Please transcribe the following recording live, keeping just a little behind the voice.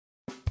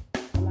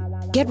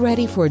Get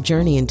ready for a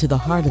journey into the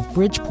heart of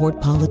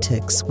Bridgeport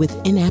politics with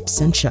In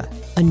Absentia,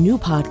 a new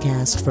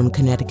podcast from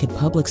Connecticut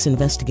Public's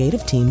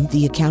investigative team,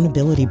 The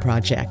Accountability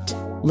Project.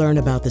 Learn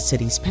about the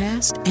city's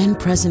past and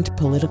present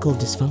political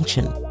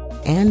dysfunction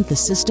and the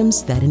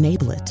systems that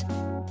enable it.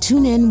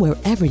 Tune in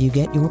wherever you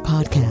get your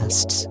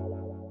podcasts.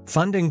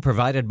 Funding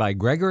provided by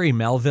Gregory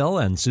Melville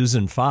and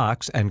Susan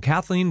Fox and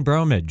Kathleen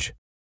Bromage.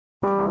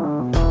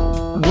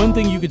 One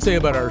thing you could say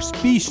about our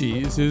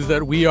species is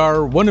that we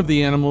are one of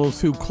the animals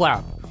who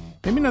clap.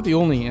 Maybe not the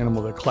only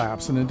animal that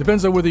claps, and it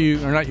depends on whether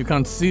you or not you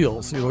count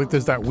seals.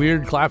 There's that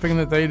weird clapping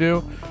that they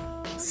do.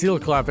 Seal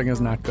clapping is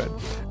not good.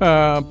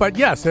 But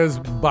yes, as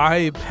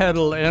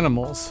bipedal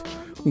animals,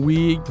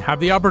 we have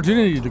the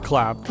opportunity to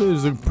clap.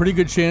 There's a pretty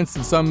good chance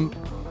that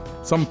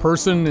some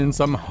person in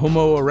some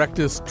Homo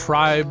erectus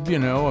tribe,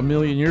 a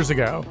million years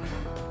ago,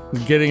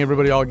 getting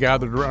everybody all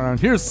gathered around.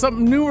 Here's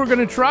something new we're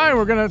gonna try.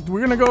 We're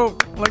gonna go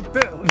like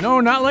this.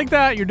 No, not like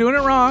that. You're doing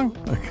it wrong.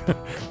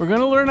 We're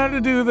gonna learn how to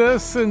do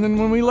this, and then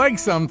when we like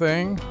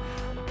something,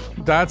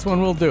 that's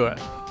when we'll do it.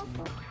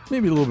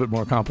 Maybe a little bit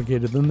more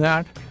complicated than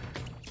that.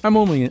 I'm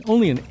only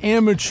an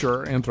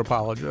amateur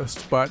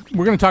anthropologist, but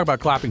we're gonna talk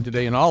about clapping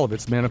today in all of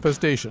its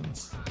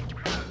manifestations.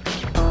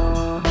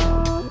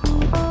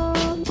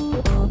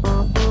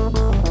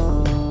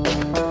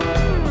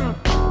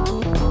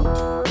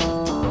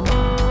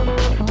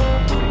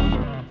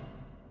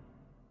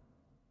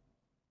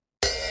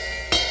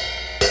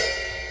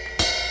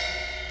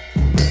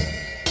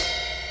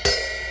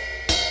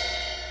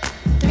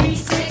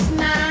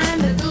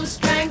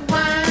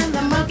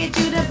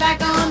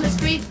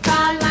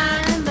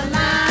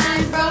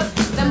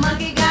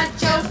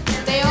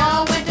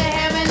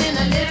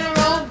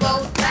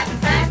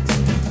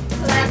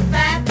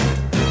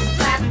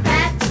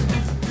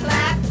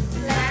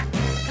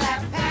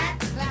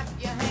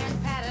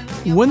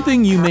 One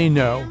thing you may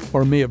know,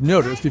 or may have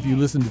noticed if you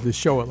listen to this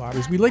show a lot,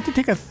 is we like to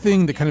take a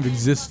thing that kind of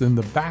exists in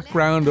the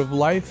background of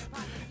life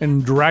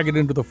and drag it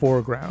into the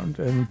foreground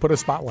and put a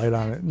spotlight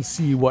on it and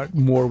see what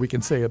more we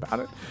can say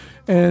about it.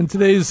 And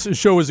today's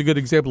show is a good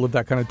example of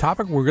that kind of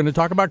topic. We're going to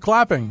talk about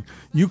clapping.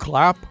 You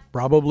clap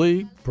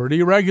probably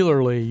pretty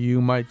regularly. You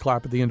might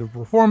clap at the end of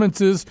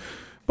performances,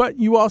 but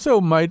you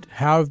also might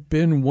have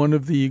been one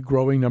of the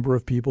growing number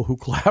of people who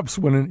claps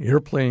when an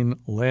airplane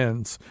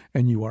lands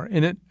and you are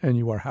in it and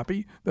you are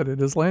happy that it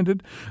has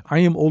landed. I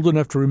am old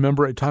enough to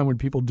remember a time when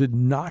people did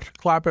not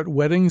clap at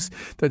weddings.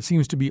 That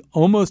seems to be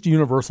almost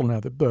universal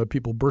now, that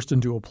people burst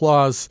into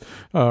applause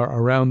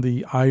around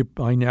the I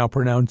now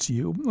pronounce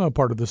you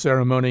part of the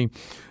ceremony.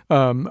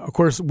 Of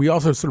course, we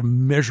also sort of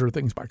measure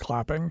things by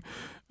clapping.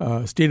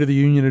 State of the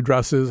Union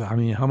addresses, how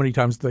many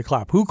times did they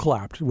clap? Who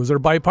clapped? Was there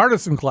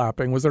bipartisan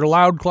clapping? Was there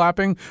loud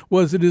clapping?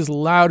 Was it as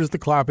loud as the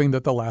clapping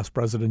that the last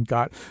president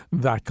got?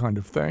 That kind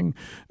of thing.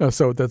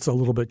 So that's a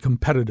little bit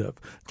competitive.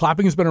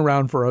 Clapping has been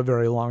around for a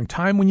very long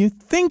time. When you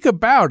think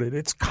about it,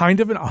 it's kind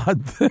of an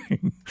odd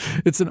thing.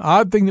 It's an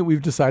odd thing that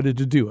we've decided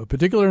to do, a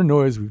particular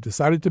noise we've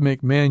decided to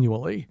make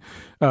manually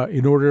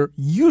in order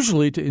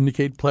usually to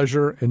indicate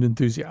pleasure and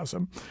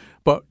enthusiasm.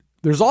 But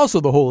there's also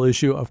the whole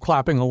issue of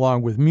clapping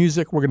along with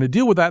music. We're going to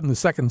deal with that in the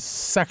second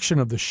section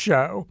of the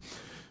show,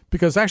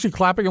 because actually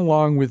clapping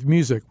along with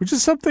music, which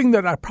is something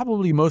that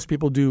probably most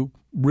people do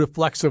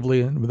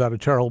reflexively and without a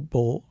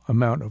terrible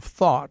amount of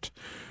thought,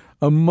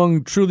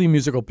 among truly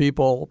musical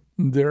people,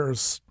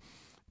 there's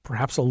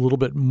perhaps a little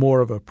bit more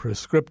of a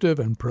prescriptive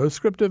and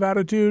proscriptive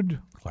attitude.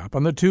 Clap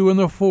on the 2 and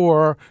the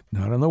 4,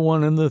 not on the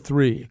 1 and the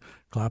 3.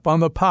 Clap on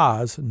the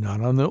pas,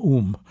 not on the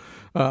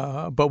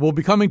But we'll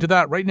be coming to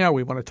that. Right now,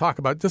 we want to talk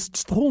about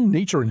just the whole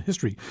nature and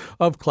history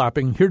of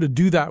clapping. Here to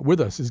do that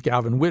with us is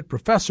Gavin Witt,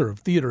 professor of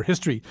theater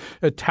history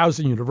at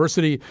Towson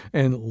University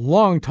and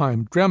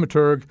longtime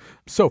dramaturg.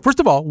 So first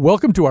of all,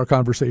 welcome to our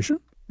conversation.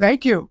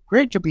 Thank you.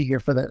 Great to be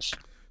here for this.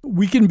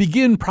 We can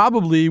begin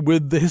probably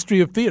with the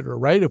history of theater,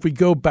 right? If we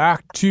go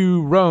back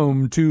to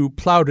Rome, to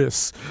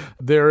Plautus,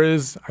 there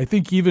is, I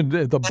think even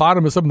at the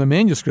bottom of some of the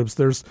manuscripts,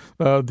 there's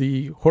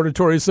the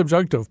hortatory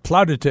subjunctive,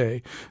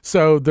 plaudite.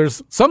 So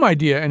there's some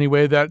idea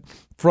anyway that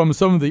from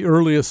some of the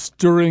earliest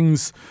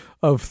stirrings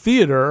of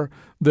theater,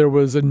 there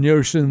was a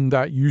notion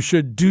that you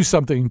should do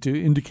something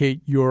to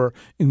indicate your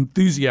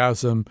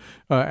enthusiasm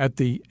at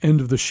the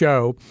end of the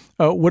show.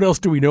 What else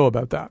do we know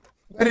about that?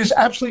 That is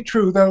absolutely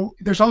true, though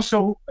there's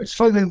also a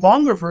slightly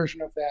longer version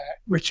of that,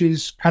 which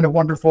is kind of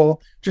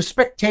wonderful. Just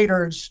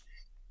spectators,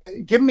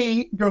 give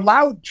me your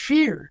loud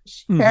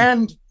cheers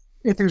and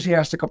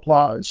enthusiastic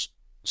applause.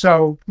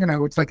 So,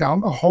 it's like a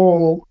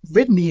whole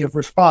litany of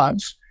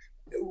response.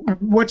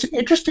 What's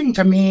interesting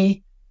to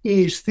me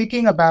is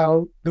thinking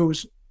about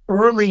those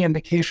early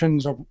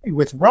indications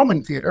with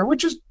Roman theater,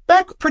 which is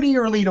back pretty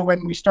early to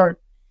when we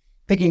start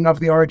thinking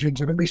of the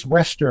origins of at least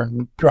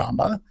Western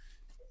drama,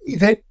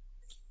 that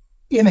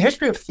in the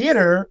history of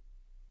theater,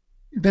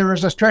 there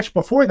was a stretch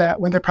before that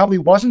when there probably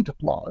wasn't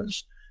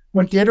applause,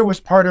 when theater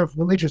was part of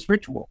religious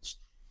rituals.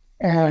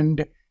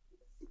 And,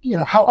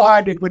 how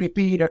odd would it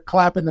be to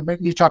clap in the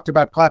middle? You talked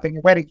about clapping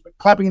at weddings, but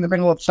clapping in the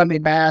middle of Sunday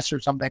Mass or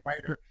something, right?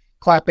 Or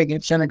clapping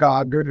at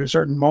synagogue during a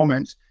certain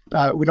moment.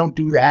 We don't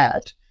do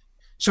that.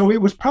 So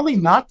it was probably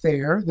not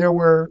there. There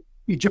were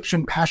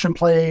Egyptian passion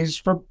plays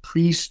for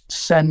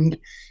priests, and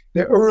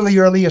the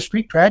earliest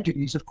Greek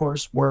tragedies, of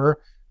course, were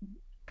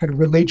kind of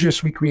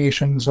religious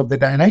recreations of the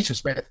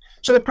Dionysus myth.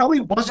 So there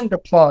probably wasn't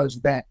applause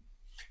then.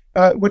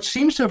 What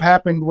seems to have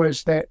happened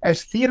was that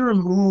as theater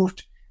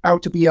moved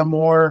out to be a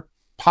more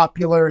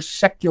popular,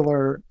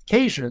 secular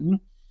occasion,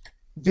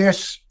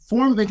 this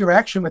form of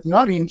interaction with the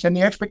audience and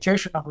the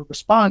expectation of a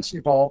response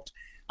evolved.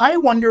 I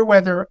wonder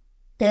whether,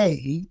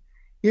 A,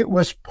 it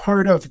was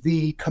part of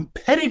the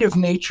competitive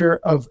nature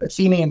of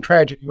Athenian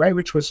tragedy, right,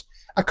 which was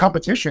a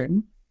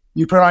competition.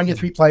 You put on your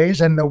 3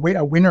 plays, and a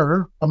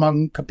winner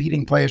among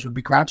competing plays would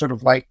be crowned, sort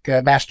of like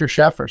Master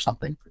Chef or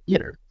something for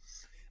theater.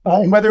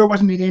 And whether it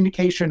wasn't an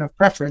indication of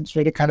preference,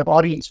 right, a kind of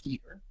audience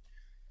theater.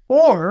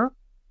 Or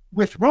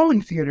with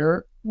Roman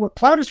theater, what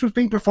Plautus was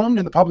being performed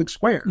in the public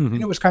square. Mm-hmm.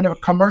 And it was kind of a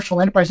commercial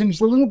enterprise. And it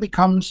little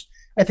becomes,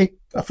 I think,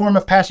 a form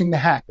of passing the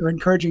hat or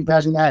encouraging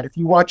passing the hat. If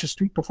you watch a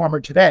street performer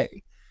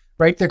today,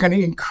 right, they're going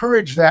to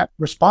encourage that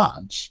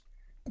response,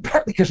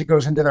 partly because it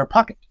goes into their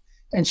pocket.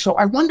 And so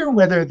I wonder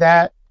whether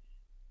that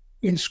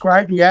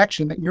inscribed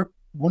reaction that you're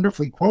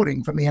wonderfully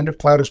quoting from the end of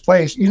Plautus'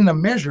 plays isn't a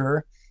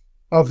measure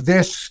of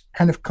this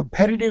kind of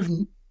competitive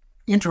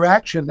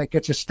interaction that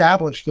gets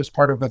established as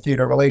part of a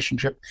theater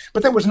relationship,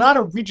 but that was not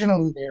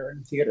originally there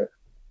in theater.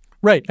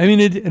 Right. I mean,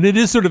 it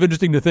is sort of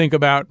interesting to think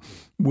about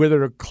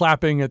whether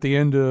clapping at the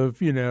end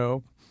of,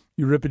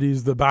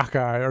 Euripides the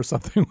Bacchae or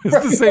something was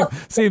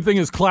the same thing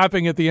as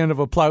clapping at the end of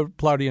a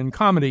Plaudian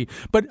comedy.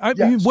 But I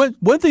mean,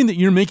 one thing that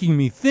you're making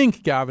me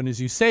think, Gavin, as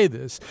you say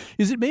this,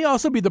 is it may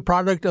also be the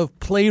product of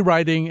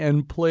playwriting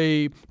and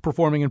play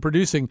performing and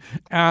producing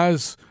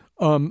as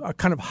a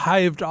kind of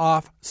hived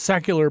off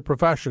secular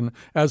profession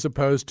as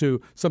opposed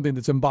to something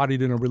that's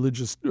embodied in a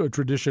religious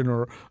tradition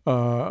or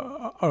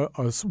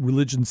a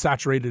religion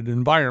saturated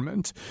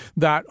environment.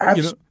 That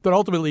that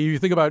ultimately, you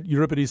think about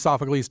Euripides,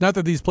 Sophocles. Not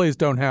that these plays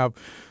don't have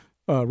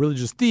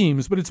religious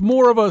themes, but it's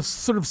more of a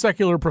sort of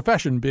secular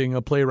profession being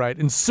a playwright,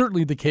 and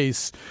certainly the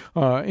case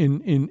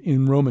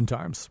in Roman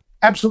times.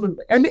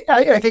 Absolutely, and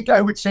I think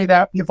I would say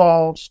that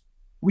evolves.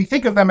 We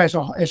think of them as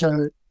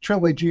a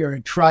trilogy or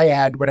a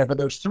triad, whatever,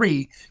 those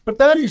 3, but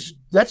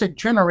that's a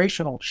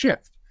generational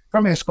shift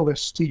from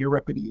Aeschylus to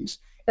Euripides.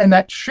 And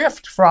that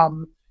shift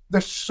from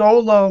the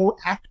solo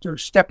actor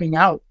stepping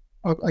out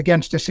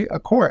against a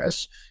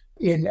chorus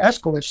in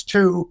Aeschylus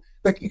to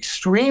the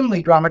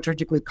extremely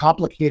dramaturgically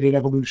complicated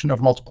evolution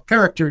of multiple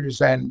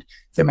characters and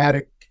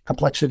thematic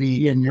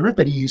complexity in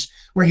Euripides,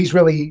 where he's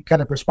really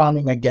kind of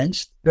responding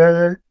against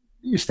the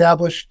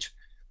established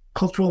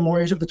cultural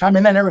mores of the time.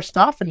 And then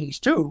Aristophanes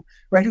too,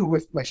 right, who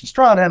with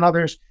Lysistrata and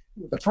others,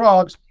 the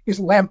frogs, is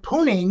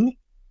lampooning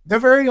the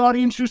very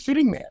audience who's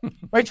sitting there,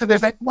 right? So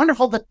there's that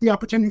wonderful, the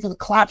opportunity for the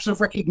claps of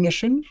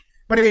recognition,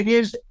 but it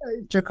is,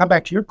 to come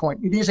back to your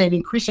point, it is an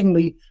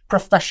increasingly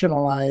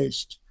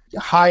professionalized,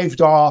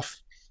 hived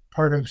off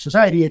part of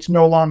society. It's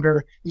no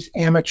longer these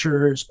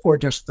amateurs or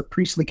just the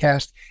priestly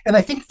caste. And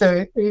I think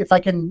if I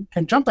can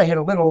jump ahead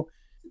a little,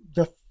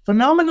 the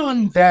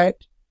phenomenon that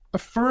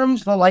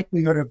affirms the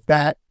likelihood of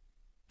that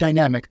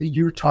dynamic that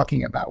you're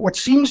talking about, what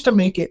seems to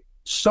make it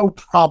so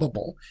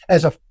probable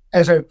as a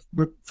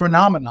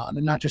phenomenon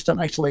and not just an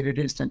isolated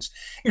instance,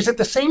 is that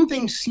the same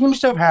thing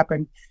seems to have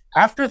happened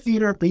after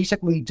theater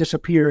basically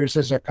disappears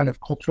as a kind of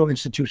cultural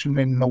institution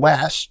in the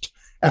West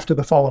after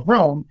the fall of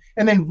Rome,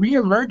 and then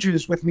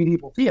reemerges with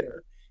medieval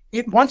theater.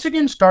 It once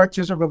again starts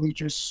as a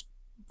religious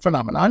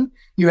phenomenon.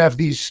 You have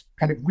these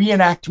kind of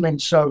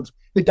reenactments of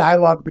the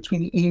dialogue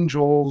between the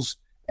angels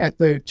at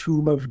the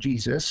tomb of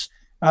Jesus,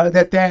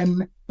 that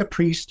then the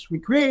priests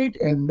recreate,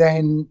 and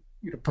then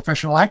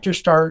professional actors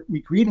start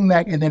recreating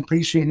that, and then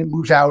pretty soon it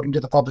moves out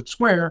into the public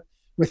square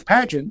with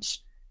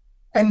pageants.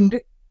 And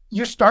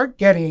you start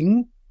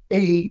getting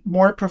a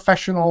more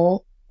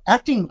professional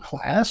acting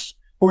class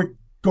who are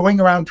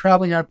going around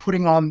traveling and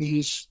putting on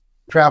these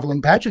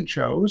traveling pageant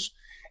shows.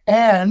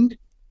 And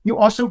you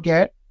also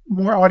get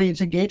more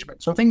audience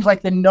engagement. So things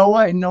like the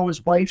Noah and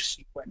Noah's wife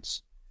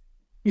sequence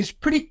is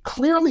pretty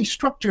clearly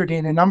structured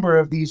in a number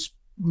of these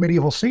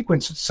medieval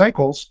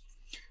cycles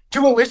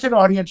to elicit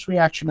audience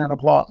reaction and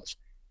applause.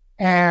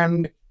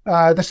 And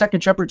the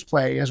Second Shepherd's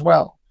Play as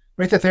well,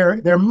 right? That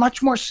they're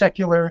much more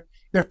secular.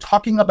 They're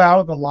talking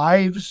about the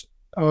lives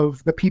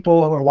of the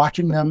people who are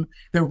watching them.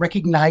 They're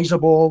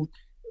recognizable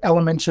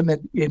elements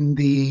in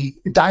the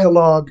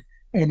dialogue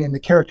and in the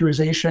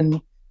characterization.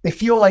 They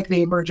feel like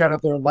they emerge out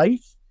of their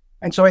life.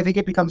 And so I think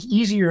it becomes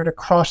easier to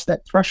cross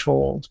that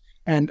threshold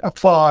and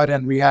applaud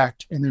and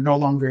react, and they're no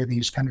longer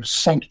these kind of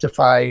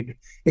sanctified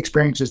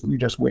experiences that you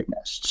just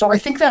witnessed. So I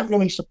think that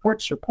really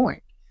supports your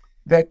point,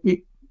 that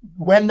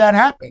when that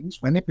happens,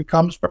 when it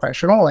becomes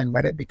professional and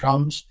when it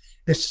becomes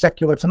this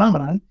secular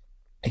phenomenon,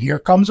 here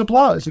comes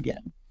applause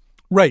again.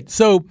 Right.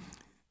 So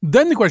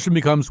then the question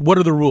becomes, what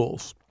are the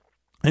rules?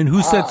 And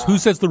who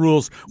sets the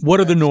rules? What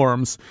are the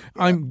norms?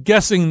 I'm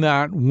guessing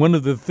that one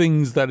of the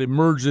things that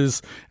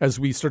emerges as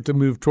we start to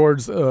move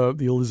towards the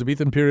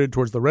Elizabethan period,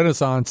 towards the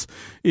Renaissance,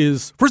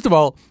 is, first of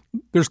all,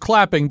 there's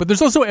clapping, but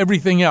there's also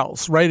everything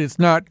else, right? It's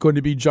not going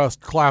to be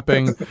just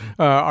clapping.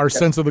 Our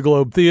sense of the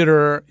Globe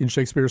Theater in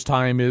Shakespeare's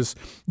time is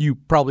you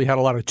probably had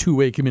a lot of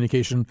two-way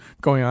communication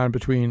going on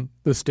between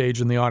the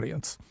stage and the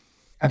audience.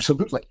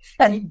 Absolutely.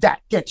 And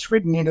that gets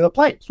written into the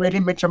plays, right?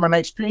 In Midsummer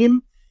Night's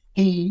Dream,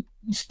 he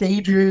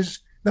stages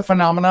the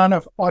phenomenon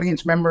of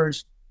audience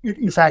members,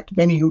 in fact,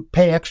 many who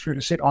pay extra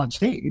to sit on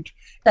stage,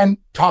 and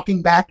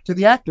talking back to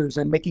the actors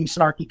and making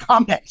snarky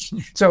comments.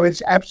 So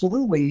it's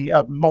absolutely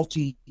a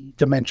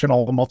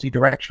multi-dimensional,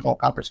 multi-directional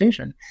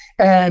conversation.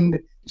 And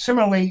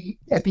similarly,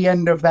 at the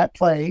end of that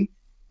play,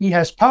 he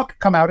has Puck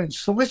come out and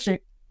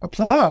solicit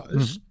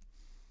applause,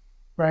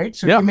 right?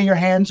 So give me your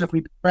hands if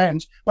we be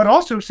friends, but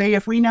also say,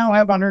 if we now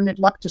have unending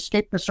luck to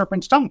escape the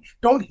serpent's tongue,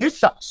 don't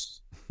hiss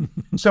us.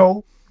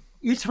 So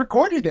it's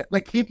recorded it,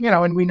 like,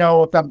 and we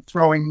know of them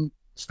throwing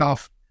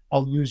stuff,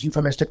 I'll use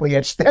euphemistically,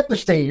 at the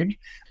stage.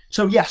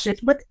 So yes,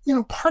 but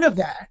part of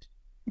that,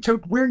 so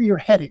where you're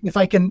headed, if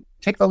I can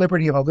take the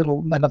liberty of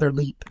another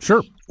leap.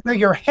 Sure. Where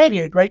you're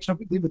headed, right? So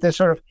with this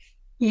sort of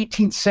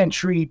 18th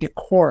century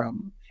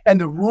decorum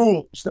and the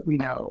rules that we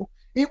know,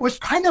 it was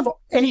kind of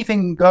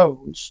anything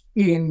goes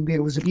in the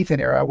Elizabethan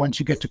era once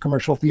you get to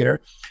commercial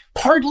theater.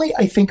 Partly,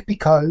 I think,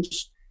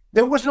 because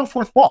there was no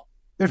fourth wall.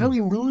 There's no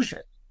illusion.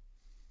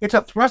 It's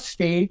a thrust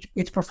stage.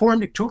 It's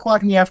performed at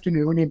 2:00 in the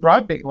afternoon in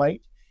broad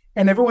daylight,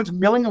 and everyone's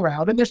milling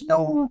around, and there's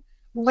no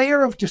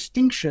layer of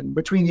distinction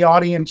between the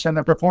audience and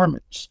the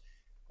performance.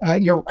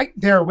 You're right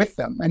there with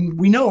them. And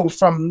we know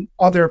from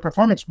other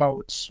performance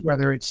modes,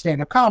 whether it's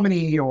stand-up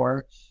comedy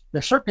or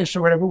the circus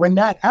or whatever, when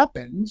that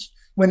happens,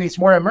 when it's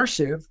more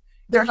immersive,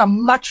 there's a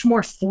much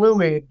more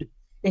fluid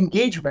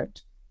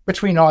engagement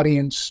between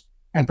audience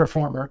and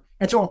performer.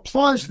 And so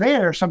applause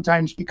there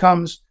sometimes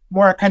becomes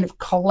more a kind of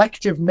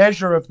collective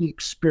measure of the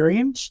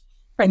experience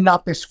and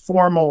not this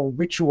formal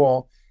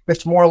ritual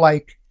that's more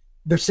like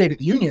the State of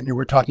the Union you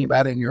were talking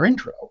about in your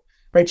intro,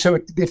 right? So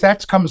if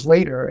that comes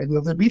later in the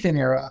Elizabethan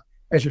era,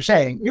 as you're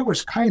saying, it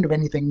was kind of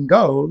anything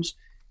goes,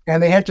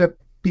 and they had to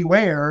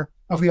beware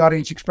of the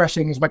audience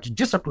expressing as much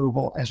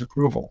disapproval as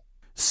approval.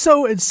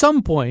 So at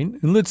some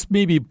point, and let's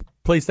maybe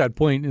place that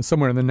point in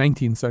somewhere in the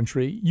 19th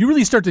century, you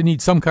really start to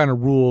need some kind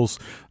of rules.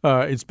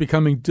 It's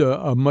becoming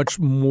a much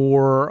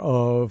more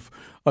of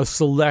a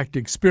select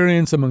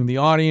experience among the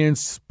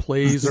audience.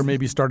 Plays are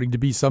maybe starting to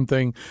be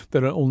something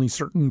that only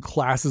certain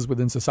classes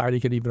within society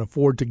can even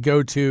afford to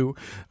go to.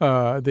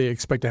 They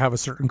expect to have a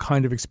certain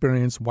kind of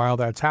experience while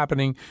that's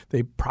happening.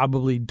 They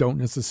probably don't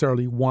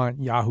necessarily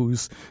want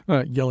yahoos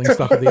yelling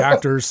stuff at the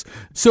actors.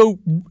 So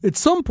at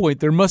some point,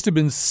 there must have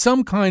been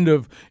some kind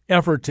of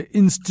effort to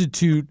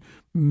institute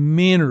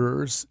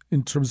manners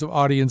in terms of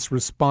audience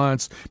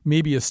response,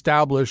 maybe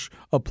establish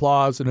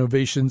applause and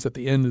ovations at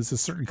the end as a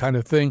certain kind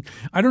of thing.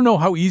 I don't know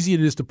how easy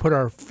it is to put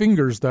our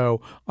fingers,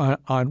 though,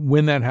 on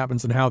when that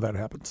happens and how that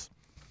happens.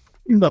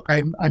 Look,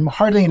 I'm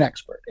hardly an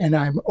expert, and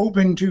I'm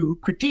open to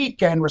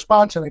critique and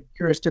response, and I'm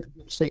curious to the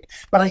mistake.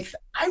 But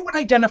I would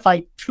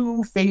identify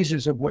two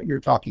phases of what you're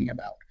talking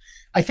about.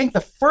 I think the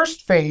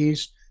first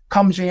phase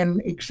comes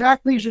in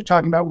exactly as you're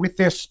talking about, with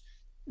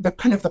the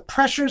kind of the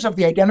pressures of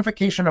the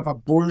identification of a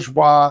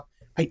bourgeois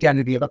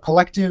identity, of a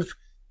collective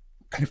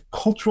kind of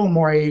cultural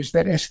mores,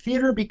 that as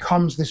theater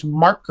becomes this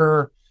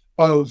marker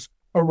of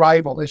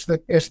arrival, as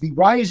the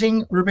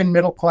rising urban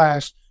middle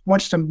class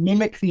wants to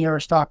mimic the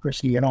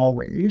aristocracy in all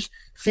ways,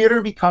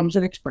 theater becomes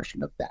an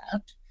expression of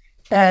that.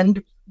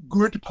 And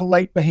good,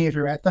 polite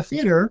behavior at the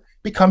theater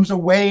becomes a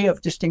way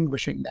of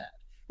distinguishing that.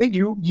 That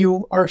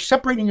you are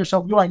separating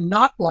yourself. You are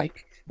not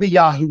like the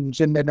yahoos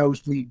in the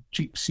nosebleed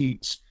cheap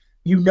seats.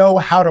 You know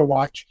how to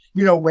watch,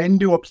 you know when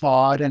to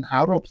applaud and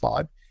how to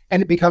applaud,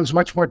 and it becomes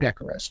much more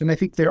decorous. And I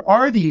think there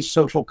are these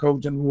social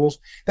codes and rules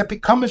that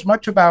become as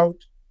much about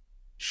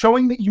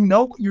showing that you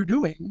know what you're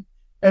doing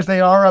as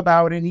they are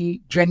about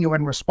any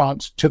genuine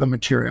response to the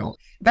material.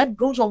 That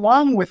goes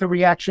along with a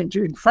reaction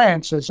to, in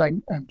France, as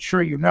I'm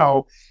sure you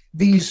know,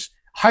 these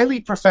highly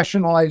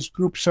professionalized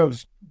groups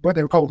of what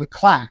they're called the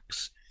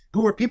claques,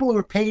 who are people who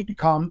are paid to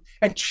come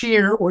and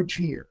cheer or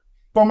jeer.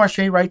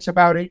 Beaumarchais writes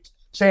about it,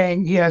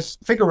 saying he has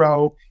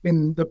Figaro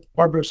in the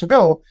Barber of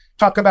Seville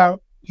talk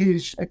about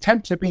his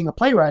attempts at being a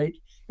playwright,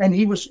 and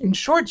he was in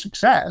short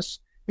success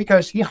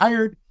because he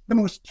hired the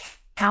most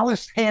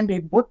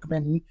callous-handed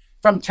workmen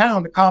from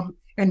town to come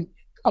and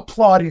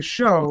applaud his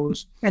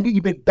shows, and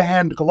even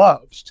banned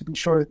gloves to be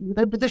sure.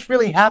 But this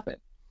really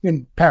happened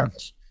in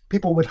Paris.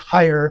 People would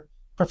hire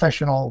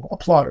professional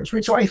applauders,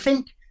 right? So I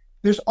think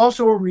there's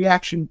also a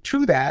reaction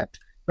to that,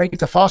 right?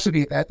 The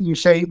falsity of that. You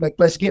say, like,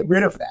 let's get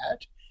rid of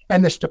that.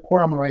 And this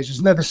decorum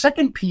arises. Now, the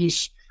second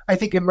piece, I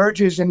think,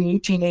 emerges in the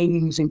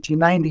 1880s,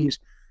 1890s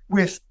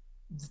with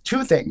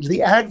two things.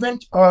 The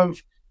advent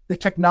of the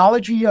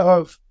technology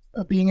of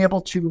being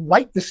able to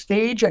light the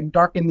stage and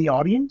darken the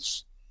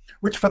audience,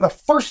 which for the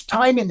first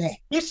time in the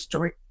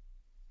history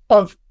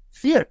of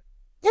theater,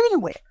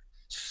 anywhere,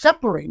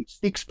 separates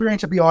the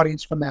experience of the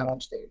audience from that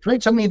on stage,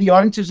 right? Suddenly the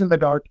audience is in the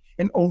dark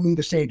and only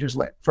the stage is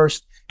lit.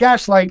 First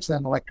gas lights,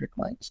 then electric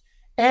lights.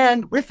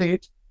 And with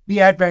it,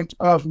 the advent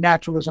of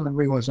naturalism and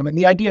realism and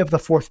the idea of the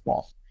fourth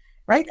wall,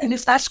 right? And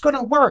if that's going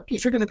to work,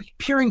 if you're going to be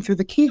peering through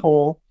the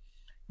keyhole,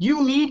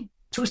 you need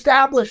to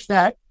establish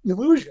that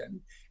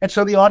illusion. And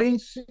so the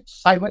audience sits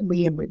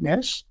silently in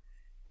witness,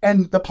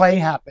 and the play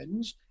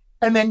happens.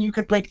 And then you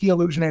could break the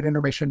illusion at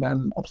intermission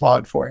and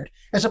applaud for it,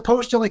 as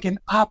opposed to like an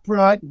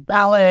opera,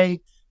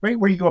 ballet, right,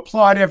 where you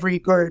applaud every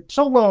good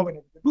solo and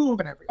every move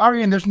and every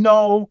aria, and there's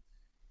no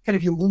kind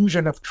of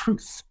illusion of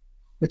truth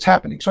that's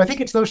happening. So I think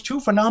it's those two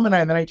phenomena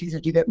in the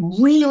 1950s that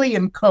really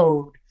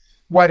encode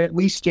what, at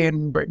least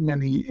in Britain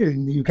and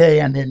in the UK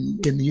and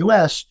in the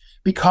US,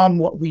 become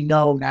what we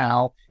know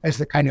now as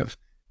the kind of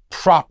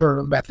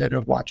proper method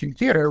of watching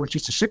theater, which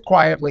is to sit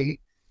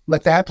quietly,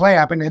 let that play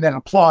happen, and then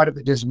applaud at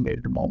the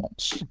designated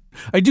moments.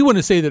 I do want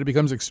to say that it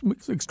becomes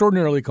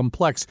extraordinarily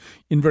complex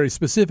in very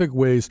specific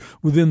ways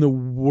within the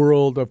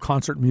world of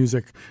concert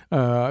music.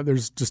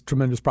 There's just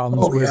tremendous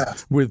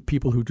problems with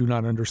people who do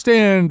not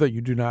understand, that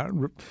you do not...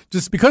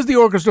 Just because the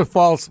orchestra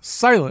falls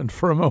silent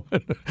for a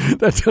moment,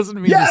 that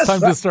doesn't mean it's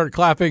time to start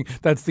clapping.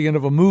 That's the end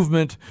of a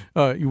movement.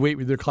 You wait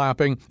with your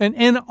clapping.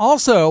 And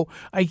also,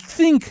 I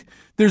think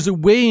there's a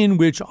way in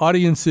which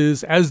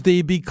audiences, as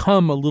they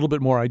become a little bit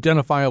more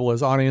identifiable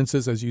as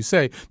audiences, as you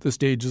say, the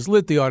stage is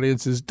lit, the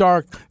audience is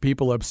dark,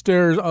 people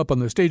upstairs, up on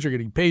the stage are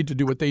getting paid to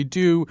do what they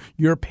do,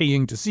 you're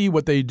paying to see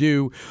what they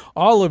do,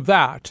 all of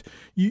that.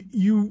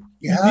 The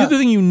other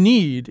thing you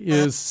need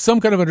is some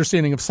kind of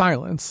understanding of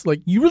silence.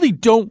 Like, you really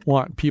don't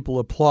want people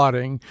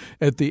applauding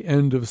at the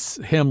end of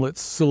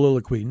Hamlet's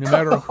soliloquy, no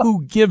matter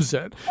who gives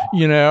it,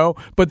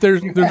 But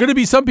there's going to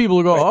be some people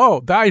who go,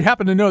 oh, I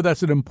happen to know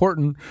that's an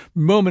important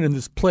moment in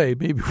this play.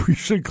 Maybe we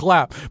should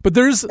clap. But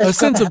there's a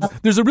sense of,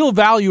 there's a real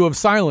value of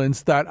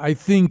silence that I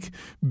think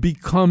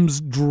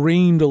becomes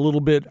drained a little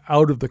bit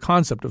out of the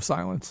concept of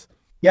silence.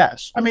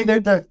 Yes. I mean,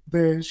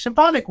 the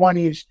symphonic one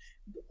is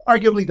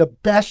arguably the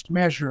best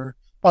measure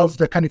of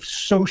the kind of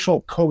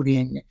social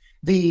coding,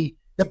 the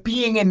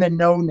being in the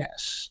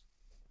know-ness,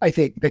 I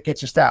think, that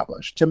gets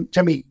established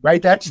to me,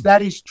 right?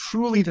 That is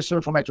truly the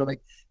social measure.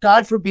 Like,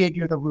 God forbid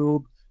you're the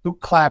rube who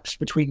claps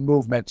between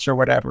movements or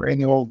whatever in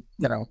the old,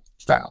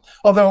 style.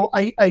 Although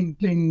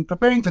in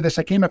preparing for this,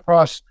 I came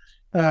across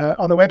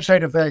on the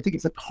website of I think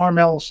it's the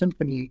Carmel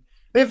Symphony.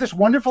 They have this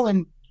wonderful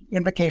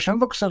invocation,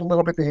 looks at a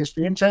little bit the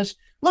history and says,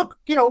 look,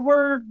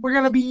 we're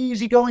going to be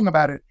easygoing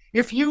about it.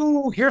 If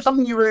you hear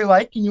something you really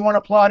like and you want to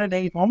applaud at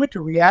any moment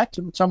or react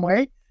in some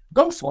way,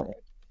 go for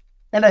it.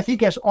 And I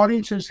think as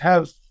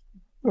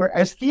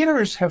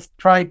theaters have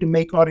tried to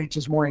make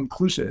audiences more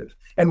inclusive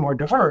and more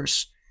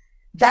diverse,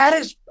 that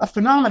is a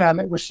phenomenon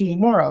that we're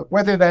seeing more of,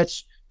 whether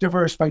that's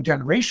diverse by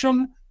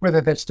generation, whether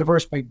that's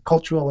diverse by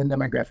cultural and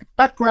demographic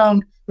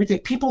background. We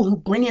think people who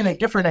bring in a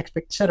different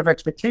set of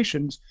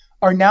expectations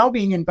are now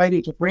being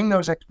invited to bring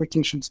those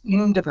expectations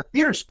into the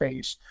theater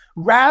space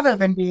rather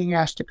than being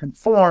asked to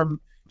conform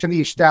to the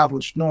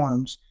established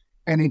norms.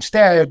 And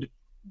instead,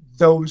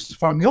 those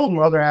from the old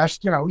world are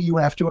asked, you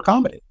have to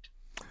accommodate.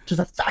 Which is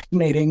a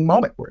fascinating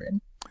moment we're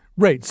in.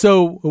 Right.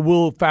 So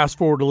we'll fast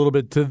forward a little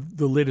bit to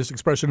the latest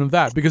expression of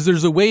that, because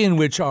there's a way in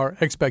which our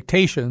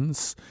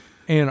expectations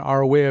and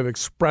our way of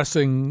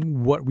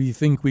expressing what we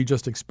think we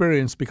just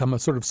experienced become a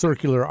sort of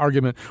circular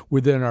argument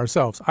within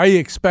ourselves. I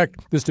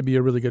expect this to be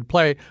a really good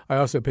play. I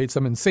also paid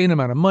some insane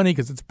amount of money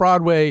because it's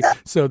Broadway,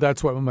 so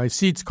that's what my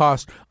seats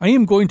cost. I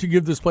am going to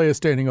give this play a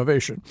standing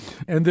ovation.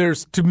 And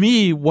there's, to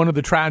me, one of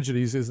the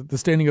tragedies is that the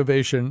standing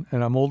ovation,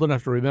 and I'm old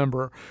enough to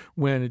remember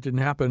when it didn't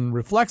happen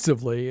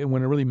reflexively and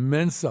when it really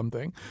meant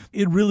something,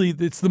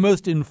 it's the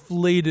most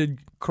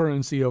inflated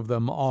currency of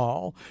them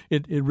all.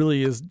 It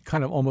really is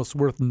kind of almost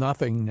worth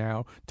nothing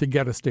now to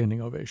get a standing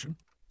ovation.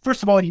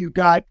 First of all,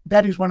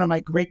 that is one of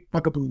my great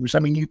bugaboos. I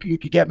mean, you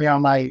could get me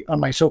on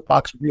my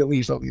soapbox real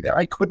easily there.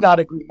 I could not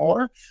agree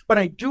more, but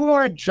I do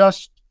want to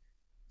just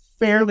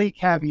fairly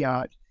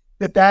caveat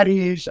that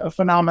is a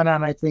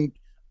phenomenon, I think,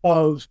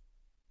 of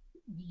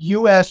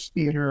U.S.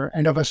 theater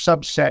and of a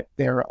subset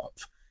thereof,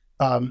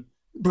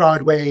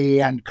 Broadway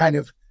and kind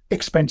of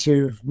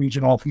expensive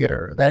regional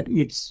theater, that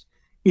it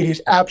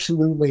is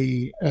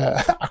absolutely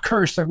a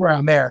curse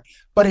around there,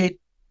 but it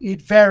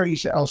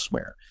varies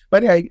elsewhere.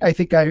 But I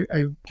think I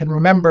can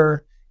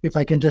remember, if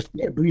I can just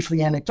briefly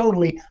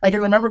anecdotally, I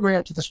can remember going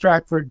out to the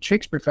Stratford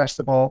Shakespeare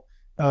Festival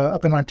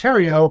up in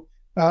Ontario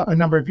a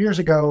number of years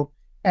ago,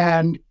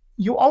 and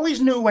you always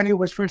knew when it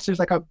was, for instance,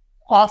 like a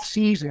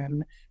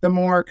off-season, the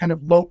more kind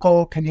of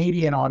local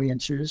Canadian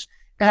audiences,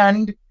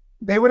 and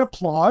they would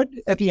applaud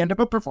at the end of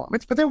a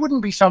performance, but there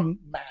wouldn't be some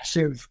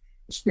massive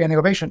standing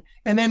ovation.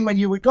 And then when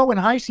you would go in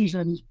high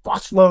season and these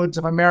busloads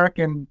of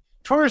American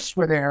tourists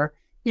were there,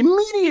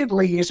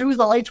 immediately, as soon as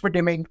the lights were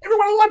dimming,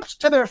 everyone leapt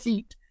to their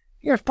feet.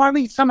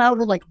 Partly somehow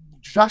to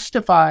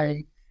justify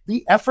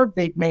the effort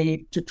they'd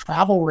made to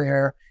travel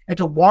there and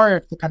to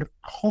warrant the kind of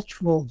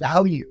cultural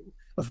value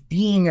of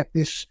being at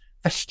this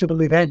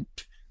festival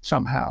event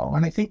somehow.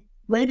 And I think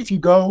right? If you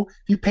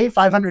pay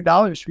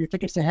 $500 for your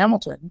tickets to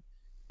Hamilton,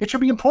 it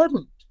should be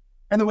important.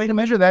 And the way to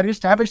measure that is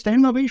to have a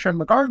standing ovation,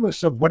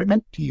 regardless of what it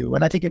meant to you.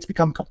 And I think it's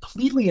become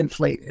completely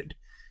inflated,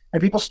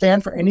 and people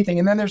stand for anything.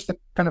 And then there's the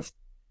kind of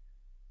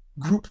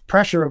group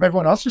pressure of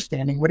everyone else is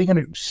standing. What are you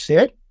going to do?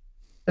 Sit?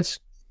 It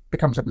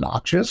becomes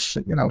obnoxious,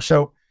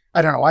 So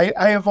I don't know.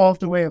 I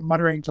evolved a way of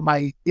muttering to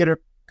my theater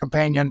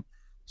companion,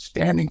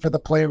 standing for the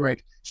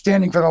playwright,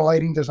 standing for the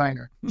lighting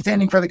designer,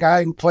 standing for the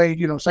guy who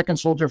played, second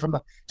soldier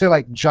to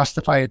like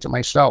justify it to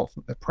myself,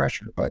 the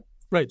pressure. But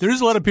right. There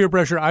is a lot of peer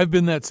pressure. I've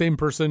been that same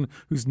person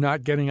who's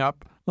not getting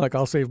up. Like,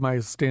 I'll save my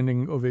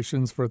standing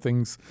ovations for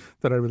things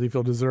that I really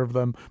feel deserve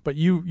them. But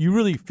you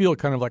really feel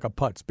kind of like a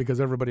putz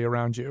because everybody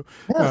around you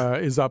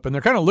is up, and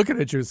they're kind of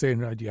looking at you saying,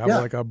 do you have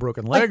like a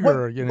broken leg,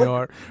 or,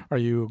 are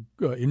you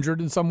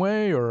injured in some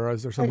way, or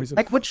is there some reason?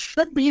 Like what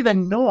should be the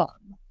norm,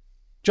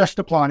 just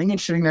applauding and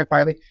sitting there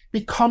quietly,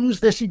 becomes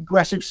this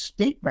aggressive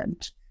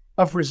statement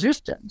of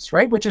resistance,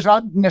 right? Which is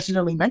not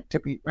necessarily meant to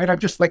be, right?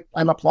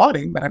 I'm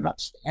applauding, but I'm not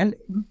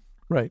standing.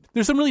 Right.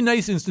 There's some really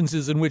nice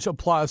instances in which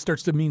applause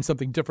starts to mean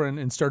something different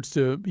and starts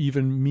to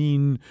even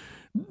mean,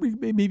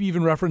 maybe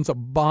even reference a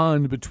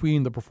bond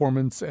between the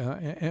performance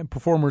and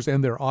performers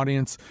and their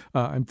audience.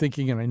 I'm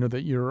thinking, and I know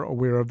that you're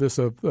aware of this,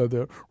 of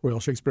the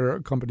Royal Shakespeare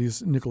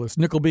Company's Nicholas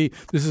Nickleby.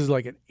 This is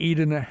like an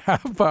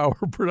 8.5-hour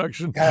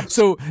production. Yes.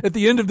 So at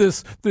the end of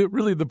this, the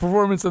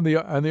performance and the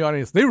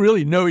audience, they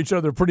really know each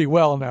other pretty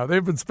well now.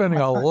 They've been spending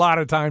a lot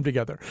of time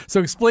together.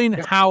 So explain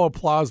how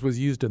applause was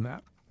used in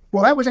that.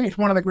 Well, that was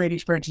one of the great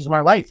experiences of my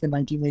life. In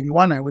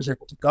 1981, I was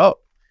able to go.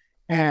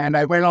 And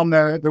I went on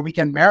the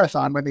weekend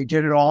marathon where they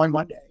did it all in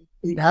one day,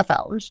 8.5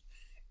 hours.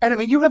 And I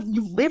mean, you've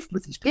lived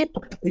with these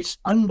people. It's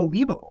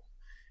unbelievable.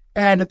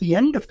 And at the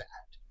end of that,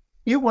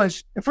 it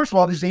was, first of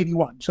all, this is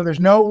 81. So there's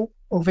no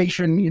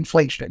ovation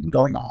inflation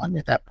going on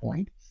at that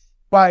point.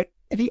 But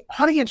the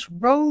audience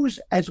rose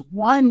as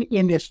one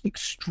in this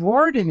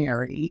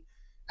extraordinary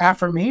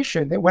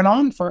affirmation that went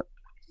on for,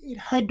 it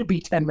had to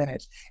be 10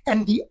 minutes.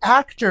 And the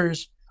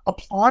actors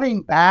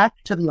applauding back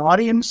to the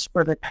audience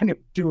for the kind of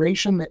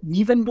duration that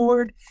we've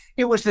endured.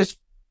 It was this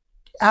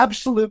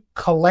absolute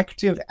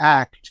collective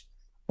act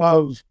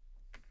of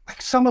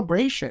like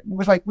celebration. It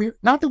was like,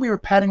 not that we were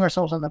patting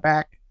ourselves on the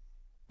back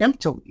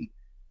emptily,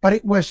 but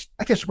it was,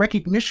 I guess,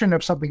 recognition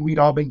of something we'd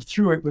all been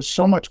through. It was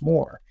so much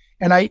more.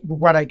 And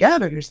what I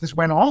gathered is this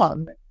went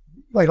on,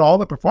 like all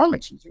the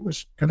performances. It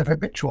was kind of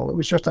habitual. It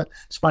was just a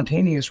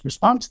spontaneous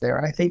response there.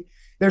 And I think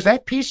there's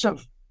that piece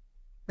of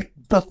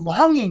the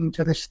longing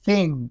to this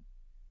thing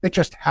that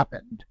just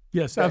happened.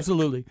 Yes,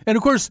 absolutely. And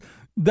of course,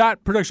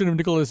 that production of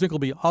Nicholas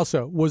Nickleby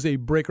also was a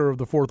breaker of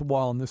the fourth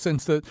wall in the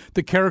sense that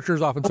the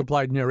characters often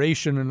supplied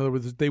narration. In other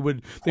words,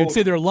 they'd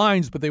say their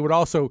lines, but they would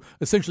also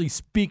essentially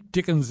speak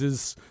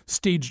Dickens's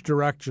stage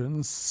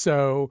directions.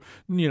 So,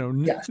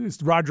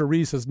 Roger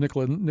Rees, as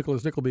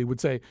Nicholas Nickleby,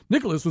 would say,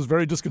 Nicholas was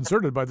very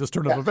disconcerted by this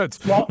turn of events.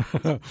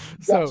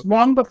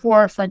 Long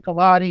before Frank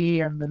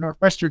Galati and the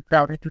Northwestern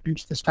crowd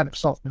introduced this kind of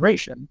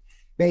self-narration,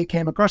 they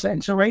came across that.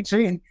 And so,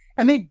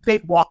 and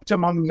they walked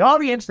among the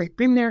audience, they'd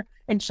been there.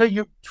 And so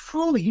you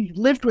truly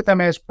lived with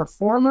them as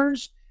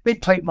performers. They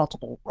played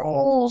multiple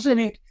roles in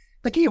it.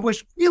 Like, it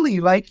was really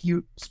like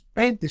you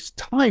spent this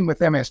time with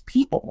them as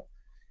people.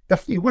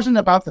 It wasn't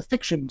about the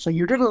fiction, so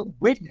you didn't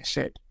witness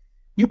it.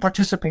 You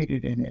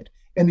participated in it.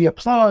 And the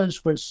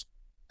applause was,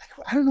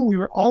 I don't know, we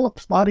were all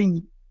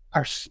applauding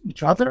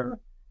each other.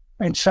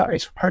 And so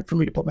it's hard for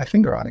me to put my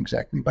finger on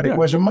exactly, but it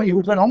was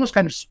an almost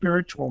kind of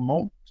spiritual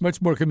moment. Much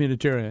more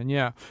communitarian,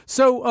 yeah.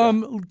 So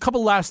a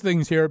couple last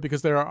things here,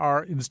 because there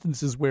are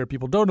instances where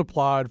people don't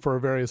applaud for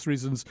various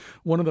reasons.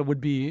 One of them would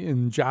be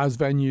in jazz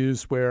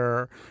venues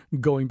where,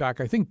 going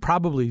back, I think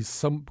probably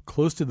some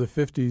close to the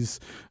 50s,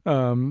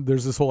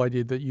 there's this whole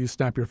idea that you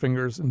snap your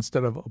fingers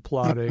instead of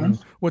applauding.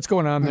 Mm-hmm. What's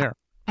going on there?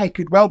 I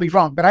could well be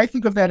wrong, but I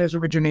think of that as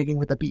originating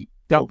with a beat.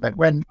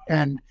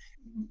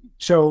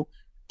 So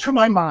to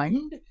my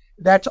mind,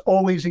 that's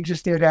always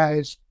existed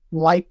as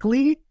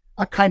likely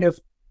a kind of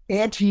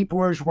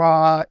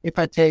anti-bourgeois,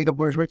 the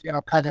bourgeois,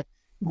 kind of,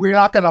 we're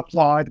not going to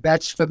applaud.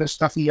 That's for the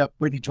stuffy up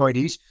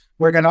hoity-toities.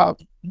 We're going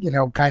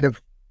to, kind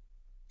of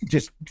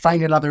just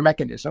find another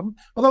mechanism.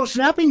 Although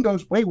snapping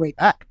goes way, way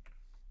back.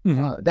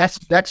 Mm-hmm.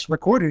 That's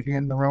recorded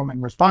in the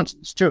Roman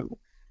responses too.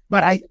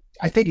 But I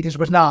think this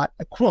was not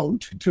a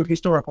quote to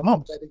historical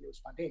moments. I think it was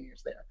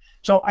spontaneous there.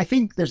 So I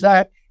think there's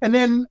that. And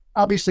then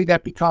obviously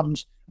that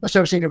becomes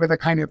associated with a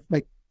kind of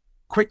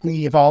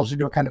quickly evolves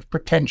into a kind of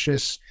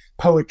pretentious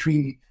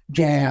poetry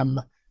jam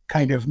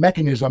kind of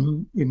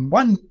mechanism in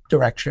one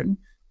direction.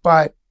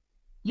 But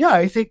yeah,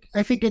 I think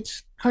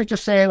it's kind of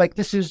just say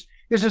this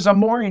is a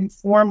more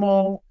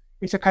informal,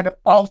 it's a kind of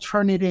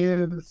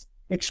alternative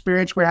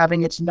experience we're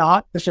having. It's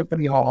not the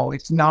symphony hall.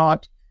 It's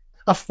not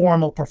a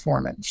formal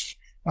performance.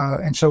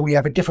 And so we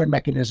have a different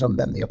mechanism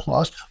than the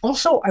applause.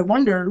 Also, I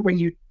wonder when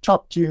you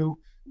talk to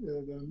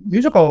the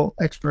musical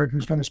expert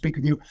who's going to speak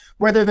with you,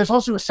 whether there's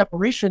also a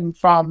separation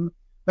from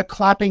the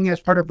clapping as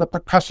part of the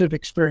percussive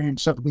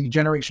experience of the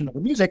generation of the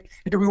music.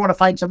 And do we want to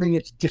find something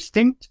that's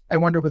distinct? I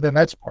wonder whether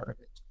that's part of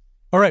it.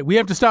 All right, we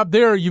have to stop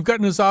there. You've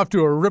gotten us off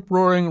to a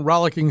rip-roaring,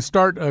 rollicking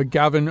start.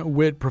 Gavin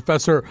Witt,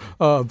 professor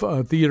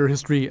of theater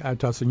history at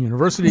Tufts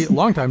University,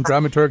 longtime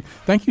dramaturg.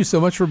 Thank you so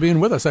much for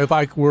being with us. If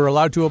I were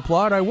allowed to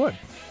applaud, I would.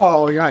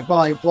 Oh, yeah. Well,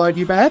 I applaud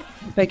you back.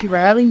 Thank you for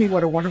having me.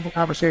 What a wonderful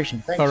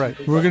conversation. Thanks. All right,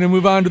 we're going to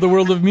move on to the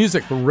world of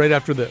music right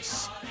after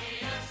this.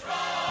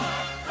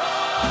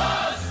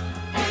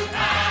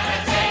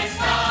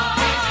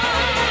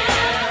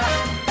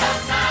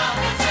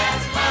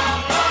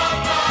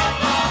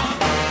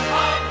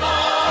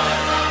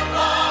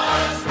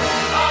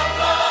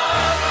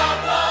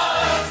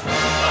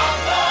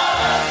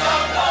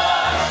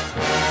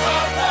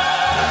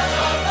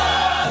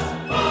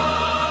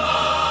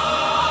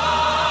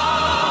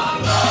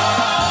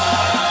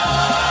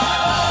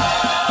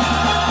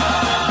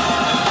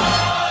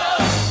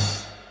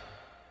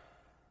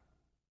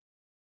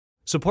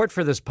 Support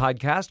for this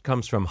podcast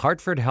comes from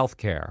Hartford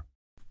Healthcare.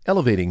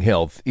 Elevating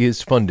Health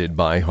is funded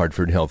by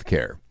Hartford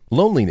Healthcare.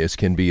 Loneliness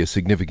can be a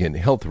significant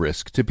health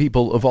risk to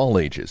people of all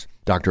ages.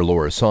 Dr.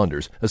 Laura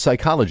Saunders, a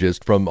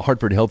psychologist from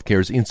Hartford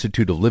Healthcare's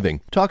Institute of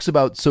Living, talks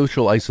about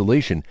social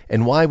isolation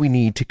and why we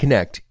need to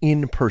connect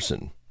in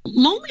person.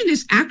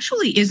 Loneliness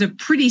actually is a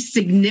pretty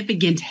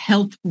significant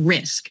health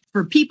risk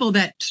for people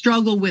that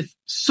struggle with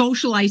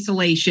social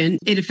isolation.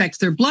 It affects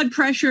their blood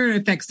pressure,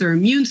 it affects their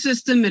immune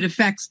system, it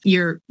affects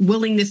your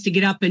willingness to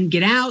get up and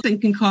get out,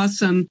 and can cause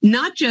some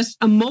not just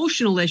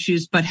emotional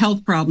issues, but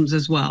health problems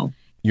as well.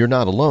 You're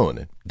not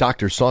alone.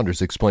 Dr.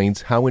 Saunders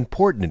explains how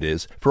important it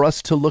is for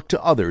us to look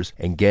to others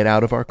and get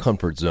out of our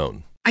comfort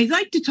zone. I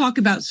like to talk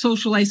about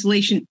social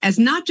isolation as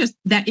not just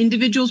that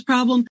individual's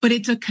problem, but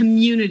it's a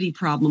community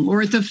problem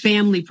or it's a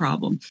family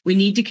problem. We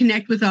need to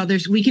connect with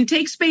others. We can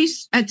take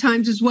space at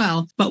times as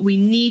well, but we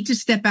need to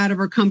step out of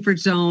our comfort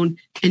zone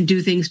and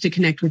do things to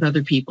connect with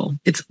other people.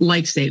 It's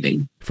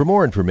life-saving. For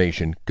more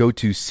information, go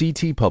to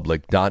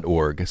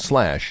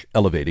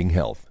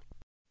ctpublic.org/elevatinghealth.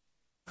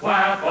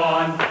 Clap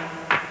on,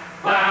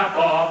 clap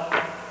off,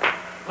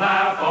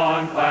 clap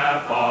on,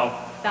 clap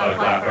off. The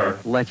clapper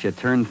lets you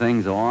turn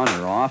things on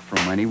or off from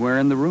anywhere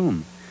in the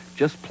room.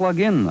 Just plug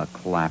in the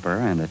clapper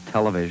and a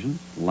television,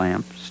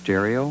 lamp,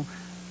 stereo,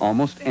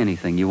 almost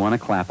anything you want to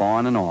clap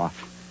on and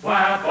off.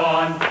 Clap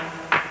on,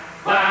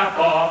 clap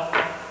off,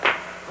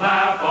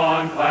 clap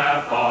on,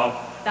 clap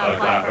off. The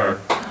clapper.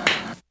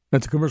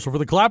 That's a commercial for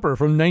the clapper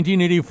from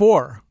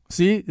 1984.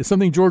 See, it's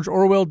something George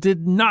Orwell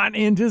did not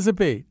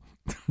anticipate.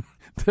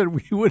 That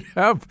we would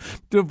have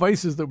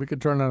devices that we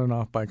could turn on and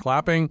off by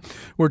clapping.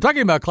 We're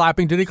talking about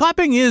clapping today.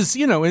 Clapping is,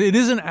 it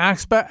is an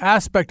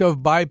aspect of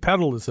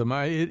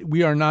bipedalism.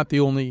 We are not the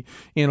only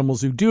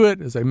animals who do it,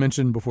 as I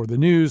mentioned before the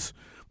news.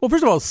 Well,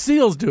 first of all,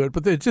 seals do it,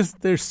 but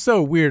they're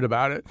so weird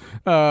about it.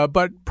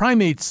 But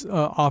primates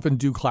often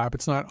do clap.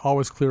 It's not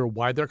always clear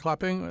why they're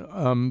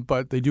clapping,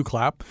 but they do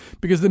clap.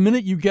 Because the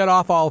minute you get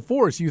off all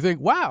fours, you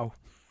think, wow,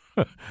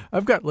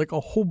 I've got like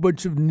a whole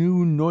bunch of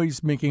new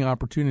noise-making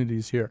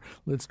opportunities here.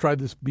 Let's try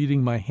this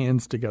beating my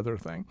hands together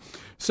thing.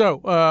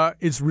 So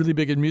it's really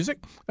big in music,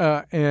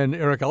 and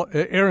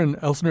Aaron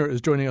Elsner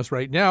is joining us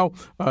right now.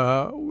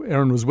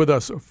 Aaron was with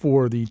us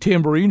for the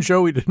tambourine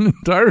show. We did an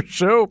entire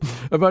show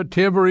about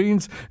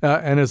tambourines,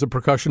 and as a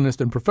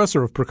percussionist and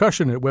professor of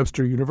percussion at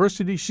Webster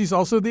University, she's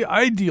also the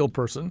ideal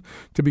person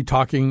to be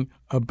talking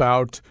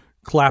about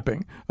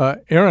clapping.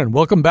 Aaron,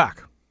 welcome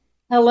back.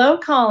 Hello,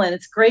 Colin.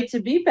 It's great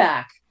to be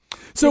back.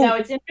 So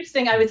it's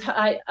interesting.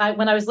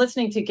 When I was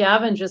listening to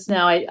Gavin just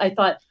now, I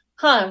thought,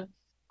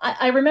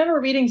 I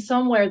remember reading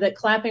somewhere that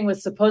clapping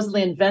was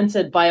supposedly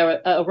invented by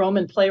a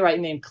Roman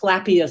playwright named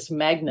Clappius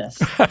Magnus.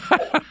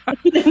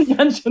 He didn't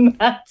mention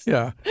that.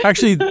 Yeah.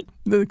 Actually,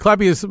 the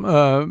Clappius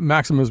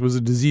Maximus was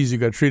a disease you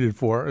got treated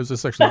for. It was a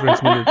sexually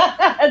transmitted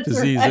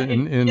disease right.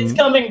 in it's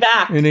coming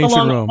back in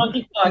ancient Rome.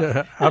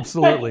 Yeah,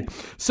 absolutely.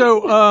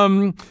 So,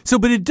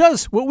 but it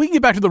does. Well, we can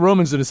get back to the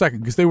Romans in a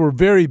second because they were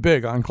very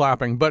big on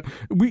clapping. But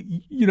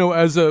we,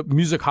 as a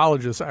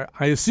musicologist,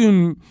 I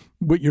assume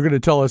what you're going to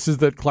tell us is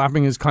that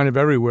clapping is kind of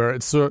everywhere.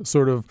 It's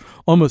sort of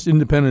almost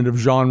independent of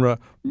genre.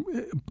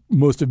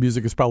 Most of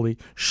music is probably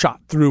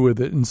shot through with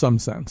it in some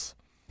sense.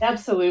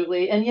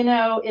 Absolutely. And,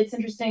 it's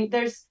interesting.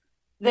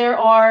 There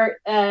are,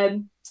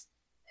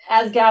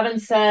 as Gavin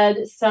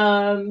said,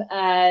 some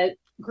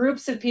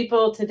groups of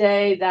people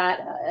today that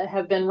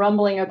have been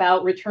rumbling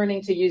about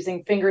returning to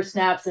using finger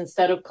snaps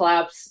instead of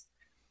claps.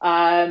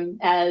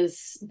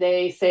 As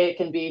they say, it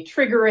can be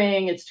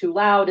triggering, it's too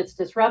loud, it's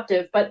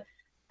disruptive. But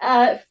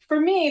for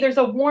me, there's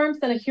a warmth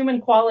and a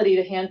human quality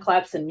to hand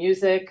claps in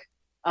music.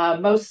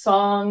 Most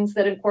songs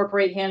that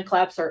incorporate hand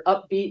claps are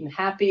upbeat and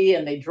happy,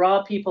 and they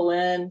draw people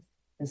in,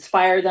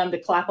 inspire them to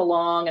clap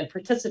along and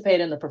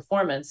participate in the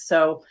performance.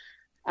 So,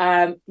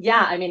 from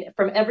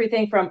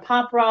everything from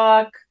pop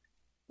rock,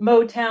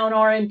 Motown,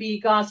 R&B,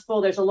 gospel,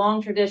 there's a long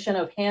tradition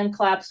of hand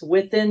claps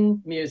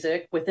within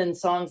music, within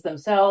songs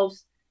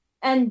themselves.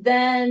 And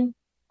then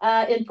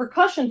in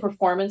percussion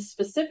performance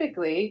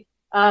specifically,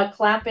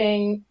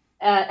 clapping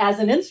as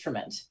an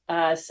instrument.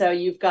 So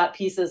you've got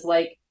pieces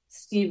like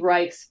Steve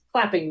Reich's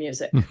clapping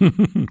music.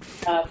 Can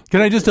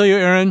I just tell you,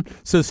 Erin?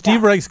 So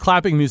Steve Reich's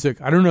clapping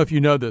music, I don't know if you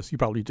know this, you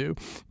probably do,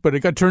 but it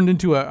got turned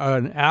into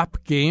an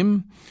app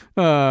game,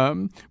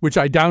 which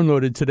I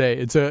downloaded today.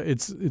 It's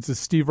a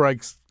Steve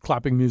Reich's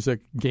clapping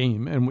music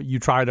game, and you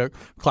try to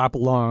clap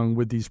along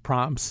with these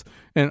prompts.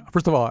 And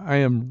first of all, I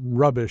am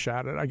rubbish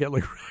at it. I get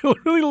like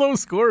really low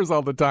scores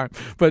all the time.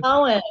 But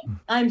Owen,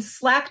 I'm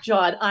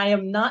slack-jawed. I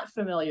am not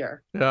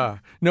familiar. Yeah.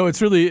 No, it's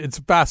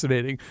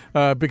fascinating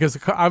because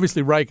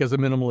obviously Reich, as a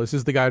minimalist,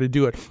 is the guy to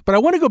do it. But I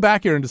want to go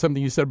back here into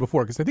something you said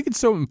before, because I think it's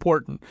so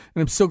important,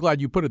 and I'm so glad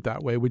you put it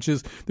that way, which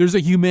is there's a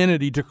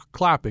humanity to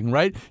clapping,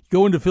 right? You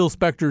go into Phil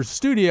Spector's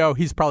studio,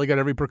 he's probably got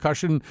every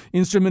percussion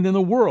instrument in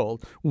the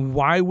world.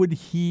 Why would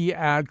he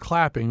add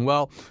clapping?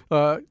 Well,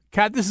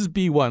 Kat, this is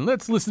B1.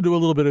 Let's listen to a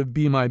little bit of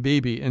Be My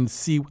Baby and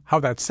see how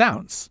that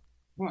sounds.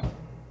 Hmm.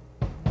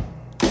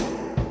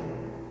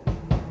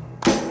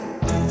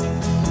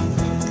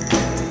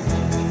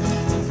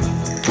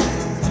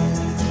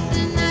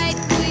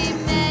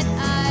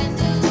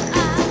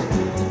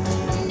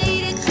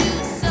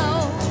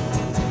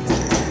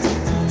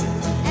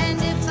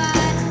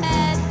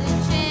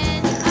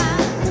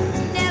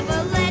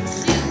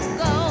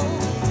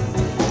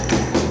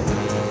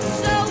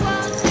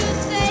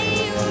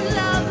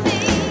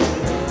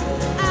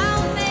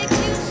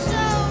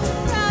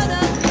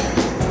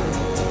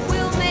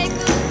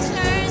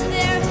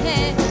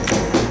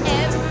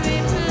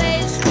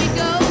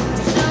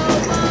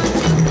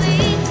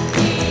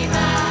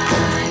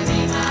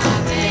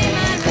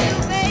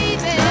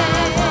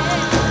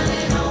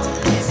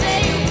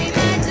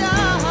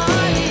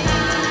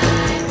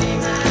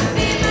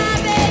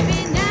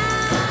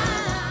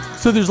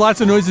 So there's lots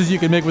of noises you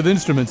can make with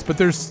instruments, but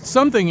there's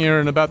something,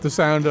 Erin, about the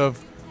sound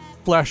of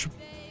flesh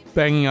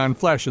banging on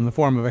flesh in the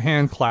form of a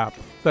hand clap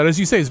that, as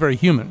you say, is very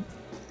human.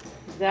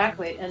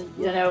 Exactly. And,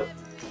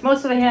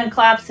 most of the hand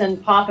claps in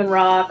pop and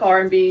rock,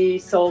 R&B,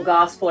 soul,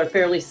 gospel are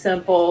fairly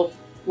simple,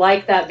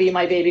 like that Be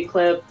My Baby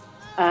clip.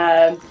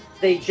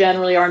 They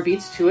generally are in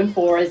beats 2 and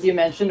 4, as you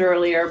mentioned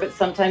earlier, but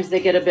sometimes they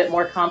get a bit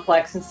more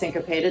complex and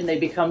syncopated, and they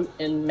become,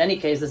 in many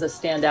cases, a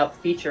standout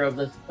feature of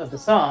the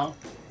song.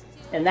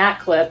 In that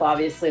clip,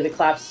 obviously, the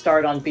claps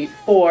start on beat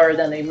 4,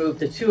 then they move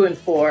to 2 and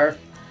 4,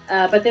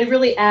 but they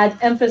really add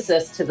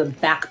emphasis to the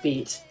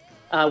backbeat,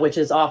 which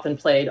is often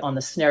played on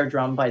the snare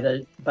drum by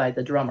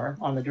the drummer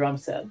on the drum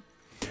set.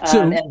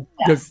 And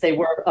yes, they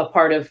were a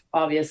part of,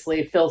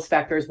 obviously, Phil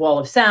Spector's Wall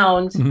of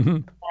Sound,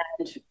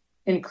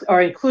 and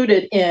are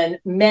included in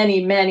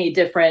many, many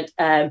different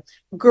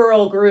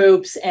girl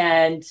groups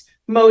and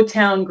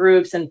Motown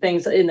groups and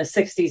things in the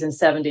 60s and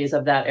 70s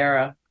of that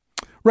era.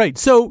 Right.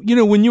 So,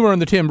 when you were on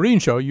the Tambourine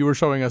Show, you were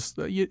showing us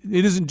it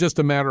isn't just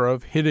a matter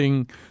of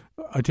hitting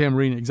a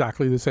tambourine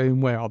exactly the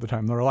same way all the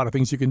time. There are a lot of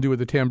things you can do with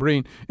the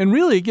tambourine. And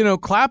really,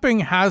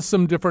 clapping has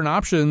some different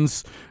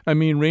options. I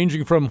mean,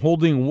 ranging from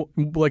holding,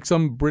 like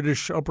some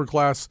British upper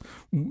class,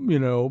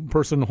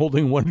 person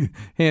holding one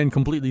hand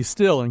completely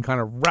still and kind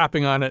of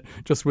rapping on it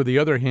just with the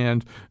other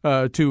hand,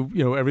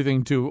 to,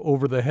 everything to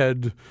over the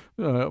head,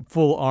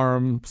 full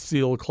arm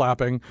seal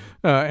clapping,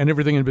 and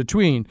everything in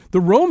between.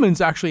 The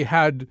Romans actually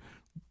had,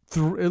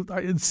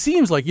 it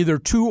seems like either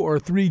 2 or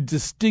 3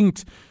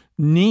 distinct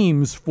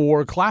names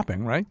for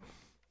clapping, right?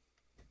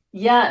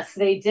 Yes,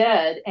 they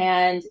did.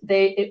 And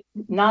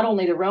not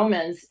only the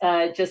Romans,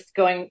 just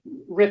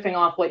riffing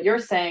off what you're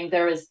saying,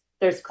 there's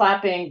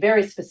clapping,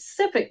 very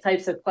specific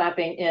types of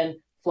clapping in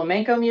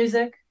flamenco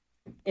music,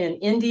 in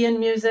Indian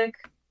music.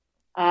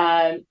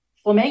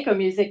 Flamenco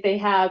music, they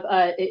have,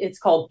 it's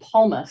called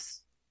palmas,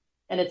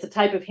 and it's a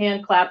type of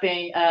hand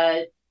clapping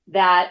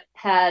that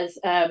has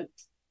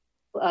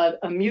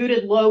a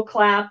muted low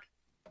clap,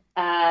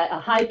 a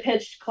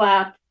high-pitched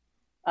clap,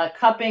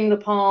 cupping the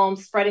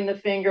palms, spreading the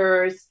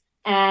fingers,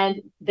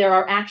 and there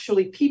are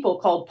actually people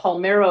called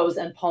palmeros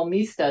and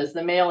palmistas,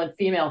 the male and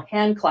female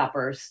hand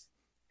clappers,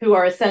 who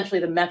are essentially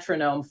the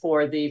metronome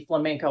for the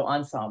flamenco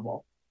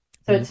ensemble.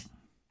 So it's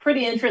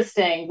pretty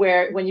interesting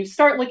when you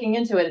start looking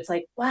into it, it's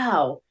like,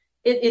 wow,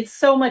 it's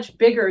so much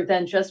bigger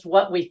than just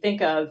what we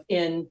think of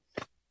in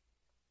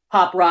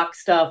pop rock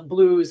stuff,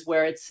 blues,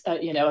 where it's,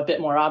 a bit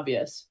more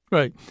obvious.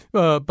 Right.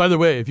 By the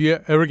way, if you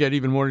ever get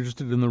even more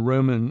interested in the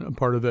Roman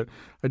part of it,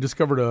 I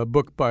discovered a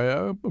book by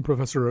a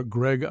professor,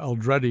 Greg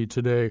Aldretti,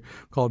 today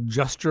called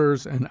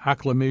Gestures and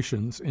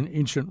Acclamations in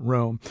Ancient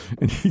Rome.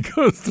 And he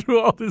goes through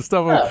all this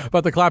stuff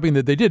about the clapping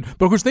that they did.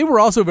 But of course, they were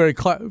also very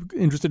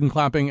interested in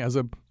clapping as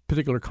a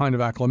particular kind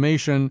of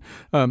acclamation.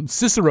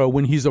 Cicero,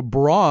 when he's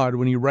abroad,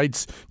 when he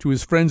writes to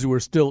his friends who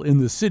are still in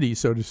the city,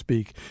 so to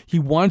speak, he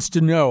wants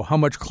to know how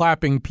much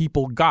clapping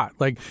people got.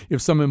 Like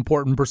if some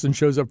important person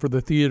shows up for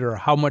the theater,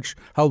 how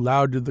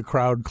loud did the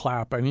crowd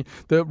clap? I mean,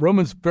 the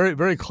Romans very,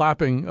 very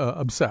clapping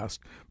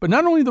obsessed. But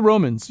not only the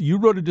Romans. You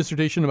wrote a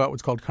dissertation about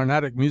what's called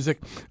Carnatic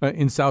music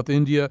in South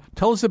India.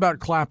 Tell us about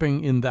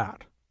clapping in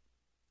that.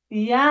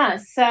 Yeah.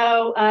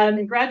 So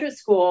in graduate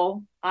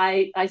school,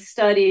 I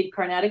studied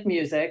Carnatic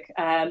music,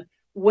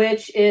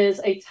 which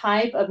is a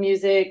type of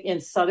music in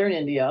southern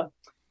India.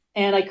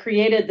 And I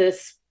created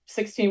this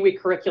 16-week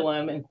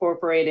curriculum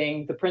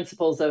incorporating the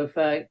principles of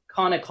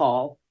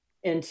Conical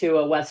into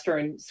a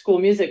Western school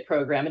music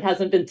program. It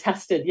hasn't been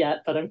tested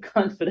yet, but I'm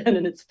confident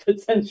in its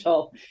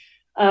potential.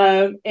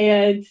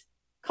 And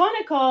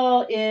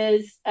Conical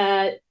is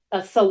a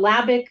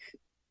syllabic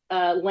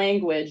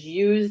language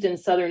used in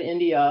southern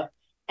India,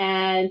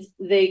 and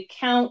they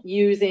count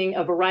using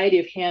a variety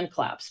of hand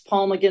claps,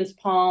 palm against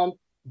palm,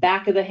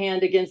 back of the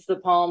hand against the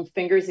palm,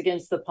 fingers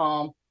against the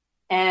palm.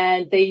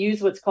 And they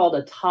use what's called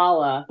a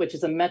tala, which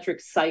is a metric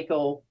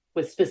cycle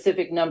with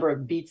specific number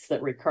of beats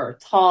that recur.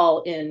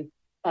 Tal in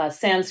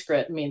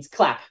Sanskrit means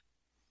clap.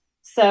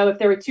 So if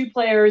there were two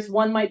players,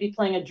 one might be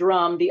playing a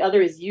drum, the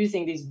other is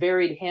using these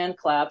varied hand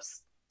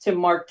claps to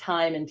mark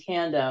time in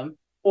tandem,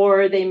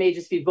 or they may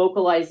just be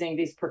vocalizing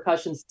these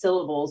percussion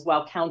syllables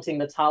while counting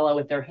the tala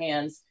with their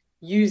hands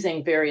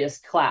using various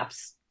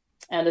claps.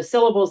 And the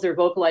syllables they're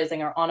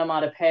vocalizing are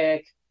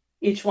onomatopoeic.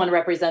 Each one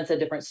represents a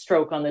different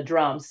stroke on the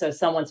drum. So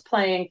someone's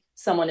playing,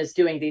 someone is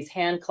doing these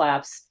hand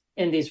claps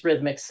in these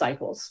rhythmic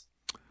cycles.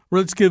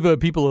 Let's give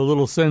people a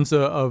little sense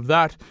of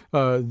that.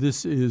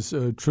 This is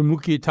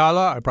Trimukhi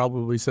Tala. I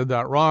probably said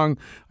that wrong.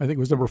 I think it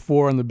was number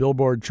 4 on the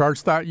Billboard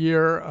charts that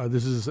year.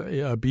 This is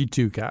a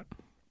B2, Kat.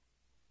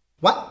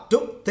 1,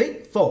 2, 3,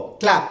 4.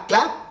 Clap,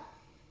 clap.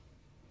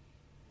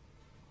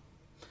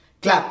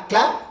 Clap,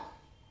 clap.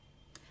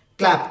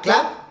 Clap,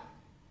 clap.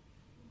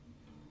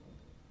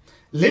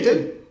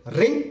 Little,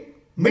 ring,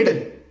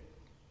 middle.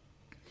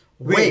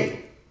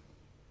 Wave.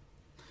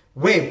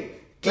 Wave.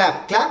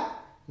 Clap,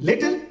 clap.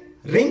 Little,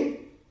 ring,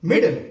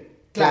 middle.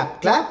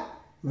 Clap, clap.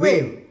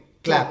 Wave.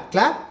 Clap,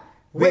 clap.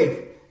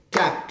 Wave.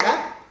 Clap,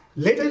 clap.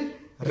 Little,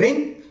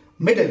 ring,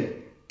 middle.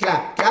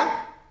 Clap,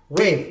 clap.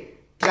 Wave.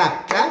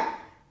 Clap, clap.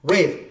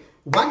 Wave.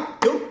 1,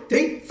 2,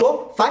 3,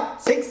 4,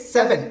 5, 6,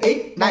 7,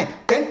 8, 9,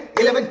 10,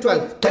 11,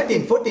 12,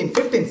 13, 14,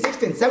 15,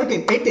 16,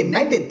 17, 18,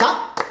 19.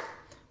 Ta,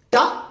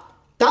 ta,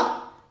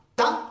 ta,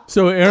 ta.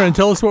 So, Aaron,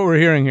 tell us what we're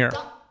hearing here.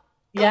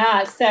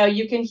 Yeah, so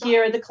you can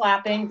hear the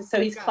clapping. So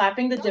he's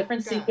clapping the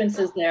different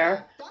sequences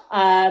there,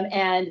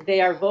 and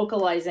they are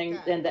vocalizing,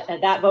 and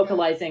that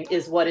vocalizing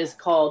is what is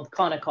called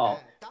conical.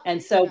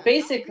 And so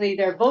basically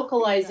they're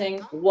vocalizing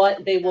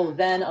what they will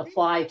then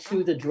apply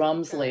to the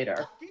drums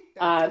later.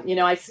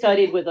 I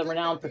studied with a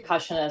renowned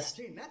percussionist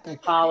in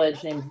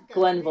college named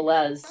Glenn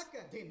Velez,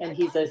 and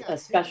he's a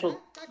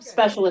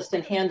specialist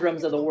in hand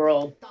drums of the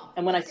world.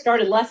 And when I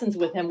started lessons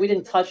with him, we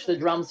didn't touch the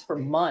drums for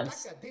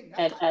months.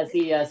 And as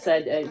he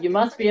said, you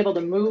must be able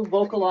to move,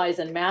 vocalize,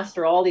 and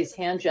master all these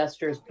hand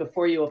gestures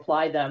before you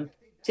apply them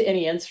to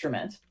any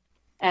instrument.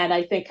 And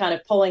I think kind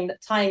of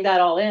tying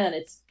that all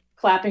in,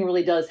 clapping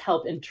really does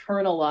help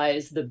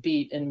internalize the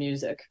beat in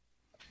music.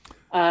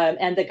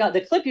 And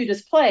the clip you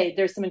just played,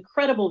 there's some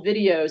incredible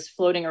videos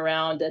floating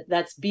around.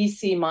 That's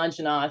B.C.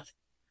 Manjunath,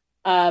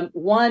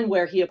 one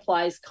where he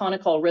applies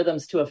conical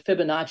rhythms to a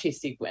Fibonacci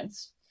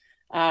sequence.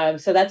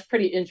 So that's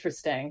pretty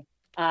interesting.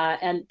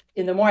 And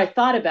the more I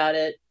thought about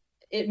it,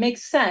 it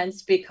makes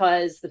sense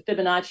because the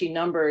Fibonacci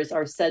numbers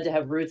are said to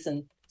have roots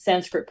in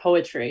Sanskrit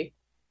poetry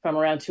from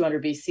around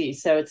 200 BC.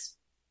 So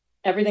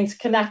everything's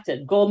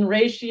connected. Golden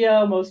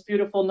ratio, most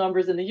beautiful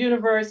numbers in the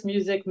universe,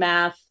 music,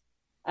 math.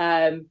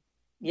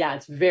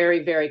 It's very,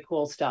 very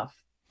cool stuff.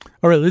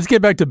 All right, let's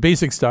get back to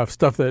basic stuff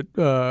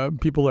that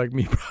people like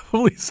me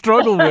probably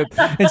struggle with.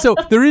 And so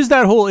there is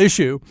that whole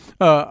issue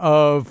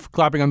of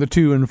clapping on the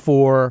 2 and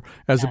 4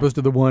 as opposed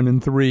to the 1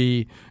 and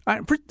 3.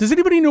 Does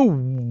anybody know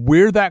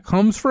where that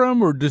comes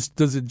from, or does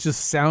it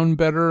just sound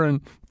better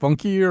and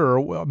funkier?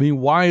 Or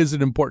why is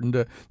it important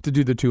to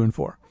do the 2 and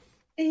 4?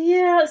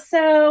 Yeah,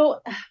 so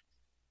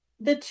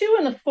the 2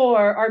 and the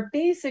 4 are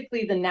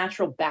basically the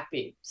natural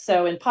backbeat.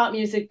 So in pop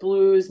music,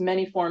 blues,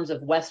 many forms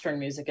of Western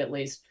music at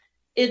least,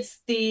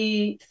 it's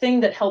the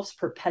thing that helps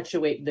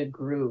perpetuate the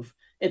groove.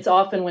 It's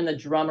often when the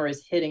drummer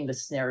is hitting the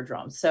snare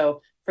drum.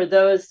 So for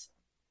those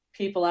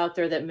people out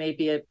there that may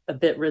be a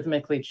bit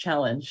rhythmically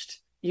challenged,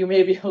 you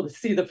may be able to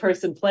see the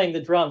person playing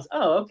the drums.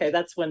 Oh, okay,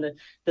 that's when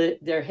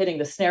they're hitting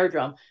the snare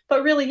drum.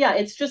 But really, yeah,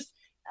 it's just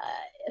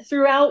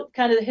throughout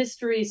kind of the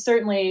history,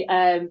 certainly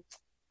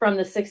from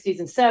the 60s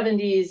and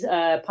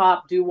 70s,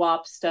 pop,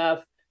 doo-wop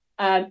stuff,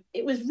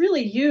 it was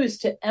really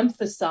used to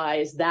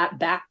emphasize that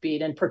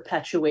backbeat and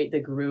perpetuate the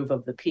groove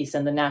of the piece.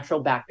 And the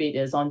natural backbeat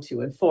is on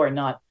 2 and 4,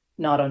 not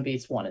on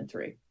beats 1 and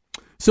 3.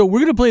 So we're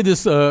going to play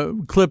this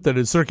clip that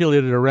has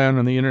circulated around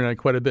on the internet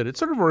quite a bit. It's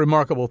sort of a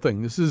remarkable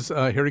thing. This is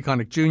Harry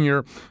Connick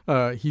Jr.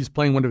 He's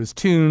playing one of his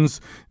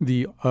tunes.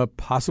 The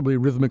possibly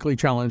rhythmically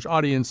challenged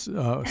audience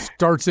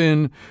starts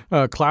in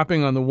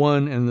clapping on the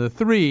 1 and the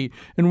 3.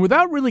 And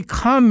without really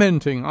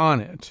commenting on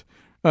it,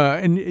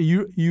 And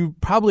you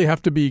probably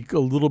have to be a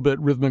little bit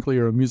rhythmically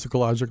or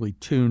musicologically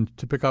tuned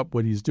to pick up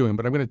what he's doing.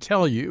 But I'm going to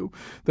tell you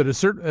that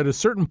at a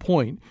certain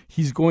point,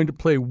 he's going to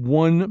play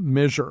one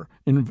measure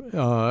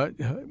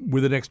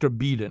with an extra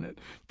beat in it,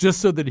 just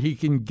so that he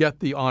can get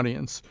the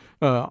audience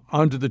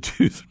onto the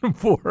 2s and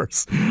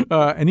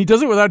 4s. And he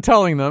does it without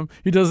telling them.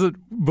 He does it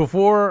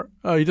before.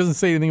 He doesn't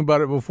say anything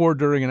about it before,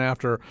 during, and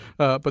after.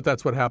 But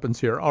that's what happens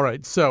here. All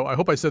right. So I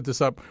hope I set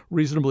this up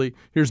reasonably.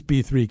 Here's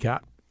B3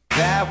 Cat.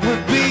 That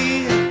would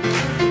be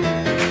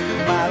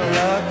my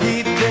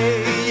lucky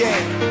day, yeah.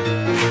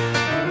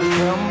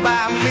 Come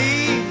by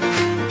me,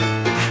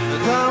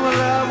 come in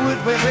love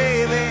with me,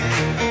 baby.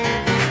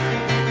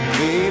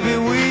 Baby,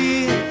 we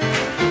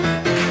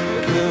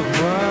could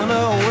run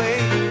away.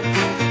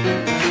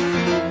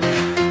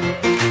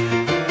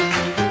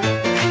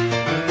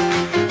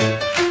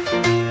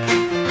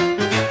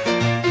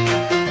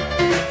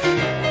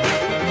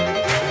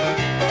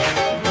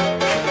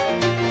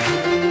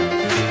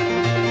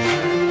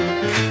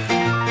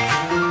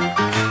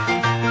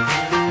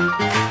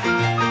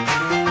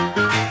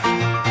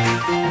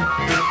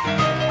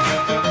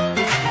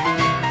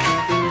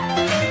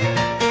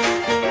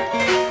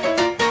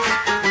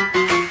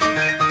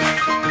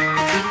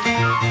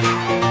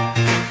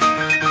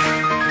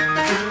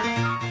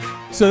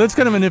 So that's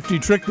kind of a nifty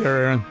trick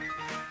there, Erin.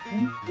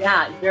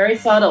 Yeah, very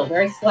subtle,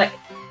 very slick.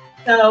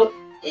 So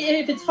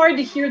if it's hard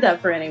to hear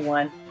that for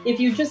anyone, if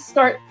you just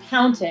start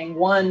counting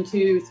 1,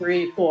 2,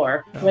 3,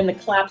 4, when the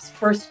claps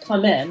first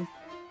come in,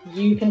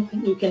 you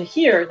can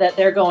hear that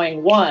they're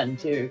going 1,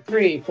 2,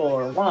 3,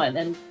 4, 1,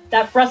 and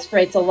that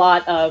frustrates a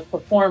lot of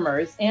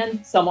performers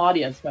and some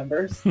audience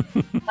members.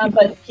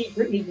 But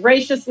he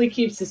graciously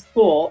keeps his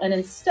cool, and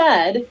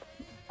instead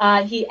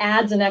he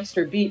adds an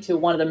extra beat to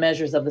one of the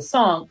measures of the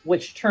song,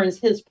 which turns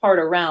his part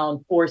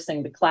around,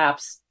 forcing the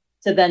claps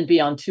to then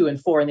be on 2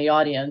 and 4 in the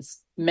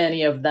audience,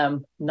 many of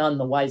them none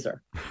the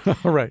wiser.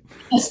 All right.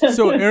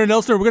 So, Erin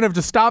Elsner, we're going to have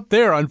to stop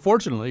there,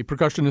 unfortunately,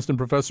 percussionist and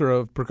professor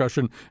of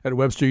percussion at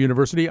Webster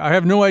University. I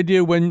have no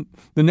idea when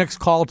the next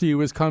call to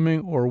you is coming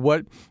or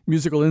what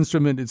musical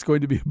instrument it's going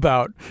to be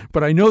about,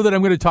 but I know that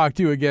I'm going to talk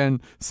to you again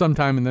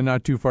sometime in the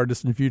not too far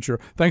distant future.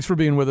 Thanks for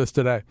being with us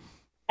today.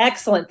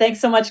 Excellent.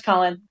 Thanks so much,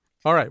 Colin.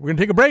 All right, we're going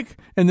to take a break,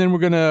 and then we're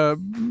going to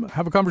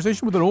have a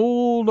conversation with an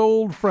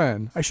old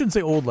friend. I shouldn't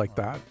say old like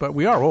that, but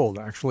we are old,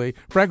 actually.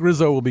 Frank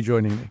Rizzo will be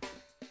joining me.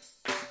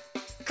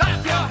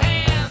 Clap your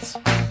hands.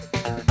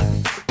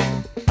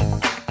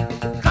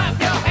 Clap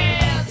your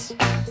hands.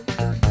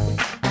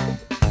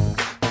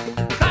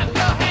 Clap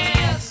your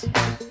hands.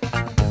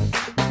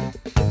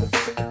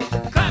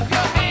 Clap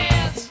your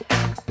hands.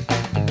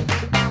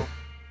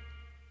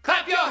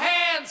 Clap your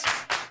hands.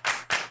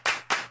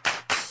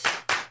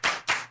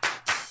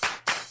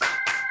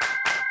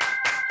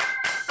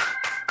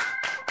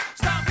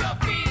 Stomp your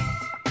feet.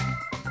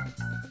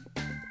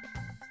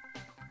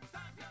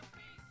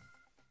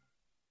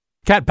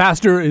 Kat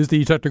Pastor is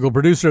the technical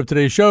producer of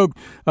today's show.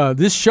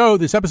 This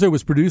episode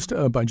was produced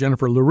by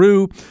Jennifer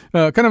LaRue.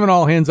 Kind of an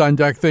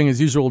all-hands-on-deck thing. As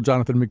usual,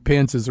 Jonathan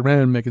McPants is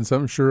around making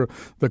sure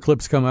the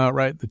clips come out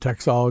right. The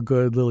tech's all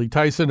good. Lily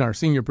Tyson, our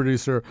senior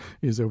producer,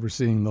 is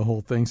overseeing the whole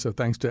thing, so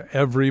thanks to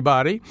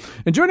everybody.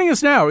 And joining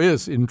us now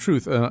is, in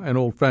truth, an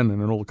old friend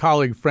and an old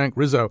colleague, Frank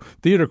Rizzo,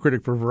 theater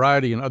critic for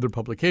Variety and other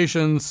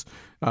publications.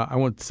 I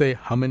won't say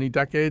how many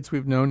decades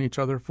we've known each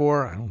other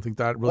for. I don't think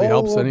that really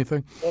helps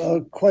anything.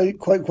 Quite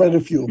a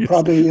few, yes.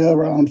 Probably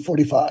around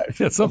 45.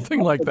 Yeah,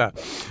 something like that.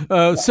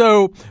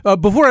 So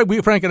before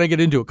Frank and I get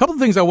into it, a couple of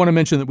things I want to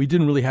mention that we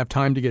didn't really have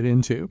time to get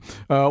into.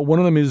 One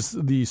of them is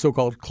the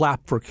so-called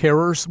Clap for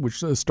Carers,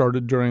 which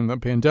started during the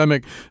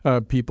pandemic.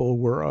 People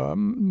were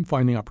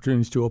finding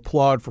opportunities to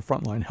applaud for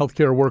frontline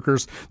healthcare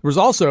workers. There was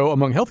also,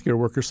 among healthcare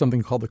workers,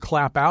 something called the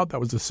Clap Out.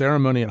 That was a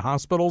ceremony in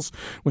hospitals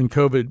when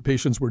COVID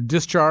patients were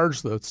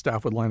discharged. The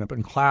staff would line up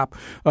and clap.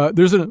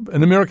 There's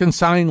an American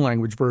Sign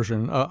Language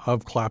version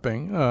of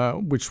clapping,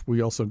 which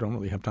we also don't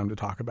really have time to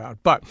talk about.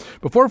 But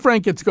before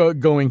Frank gets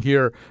going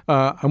here,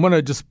 I want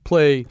to just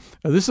play,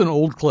 this is an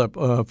old clip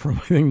from, I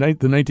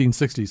think, the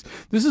 1960s.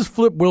 This is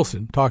Flip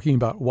Wilson talking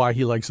about why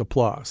he likes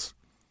applause.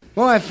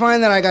 Well, I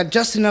find that I got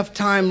just enough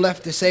time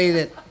left to say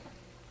that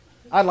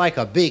I'd like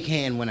a big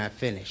hand when I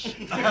finish.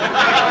 When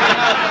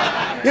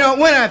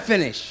I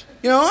finish.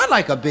 I'd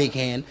like a big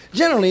hand.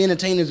 Generally,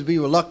 entertainers would be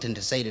reluctant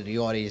to say to the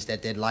audience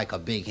that they'd like a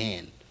big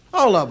hand.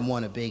 All of them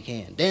want a big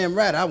hand. Damn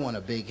right, I want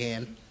a big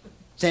hand.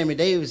 Sammy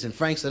Davis and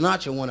Frank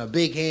Sinatra want a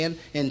big hand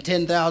and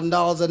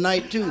 $10,000 a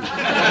night, too.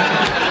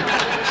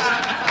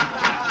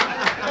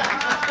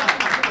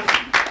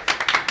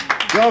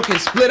 Y'all can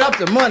split up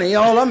the money.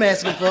 All I'm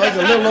asking for is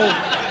a little old...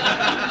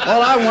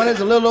 All I want is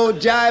a little old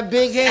jive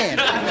big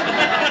hand.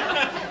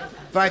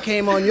 If I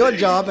came on your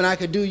job and I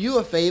could do you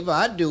a favor,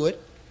 I'd do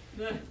it.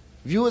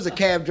 If you was a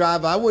cab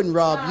driver, I wouldn't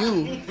rob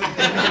you.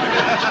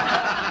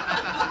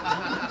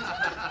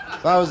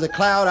 If I was a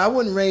cloud, I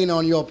wouldn't rain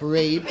on your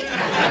parade.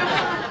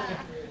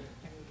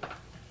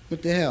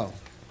 What the hell?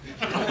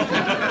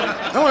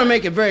 I want to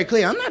make it very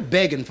clear. I'm not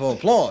begging for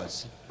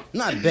applause. I'm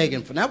not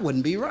begging for that.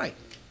 Wouldn't be right.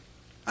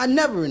 I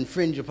never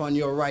infringe upon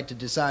your right to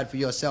decide for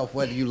yourself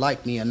whether you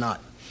like me or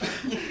not.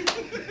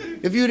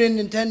 If you didn't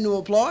intend to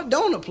applaud,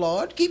 don't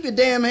applaud. Keep your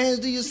damn hands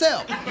to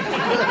yourself.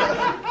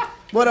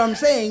 What I'm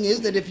saying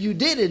is that if you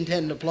did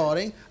intend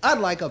applauding, I'd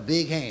like a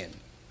big hand.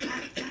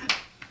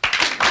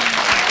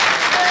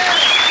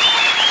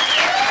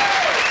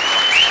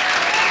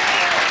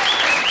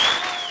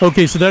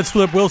 Okay, so that's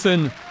Flip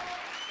Wilson.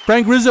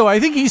 Frank Rizzo,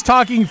 I think he's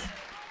talking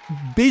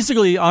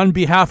basically on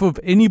behalf of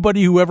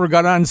anybody who ever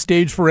got on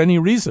stage for any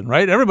reason,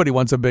 right? Everybody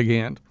wants a big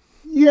hand.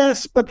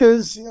 Yes, but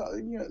there's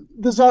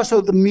also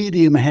the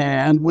medium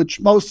hand, which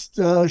most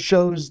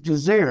shows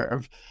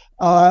deserve.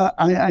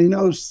 I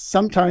know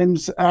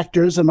sometimes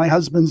actors, and my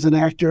husband's an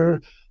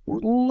actor,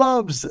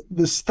 loves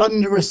this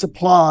thunderous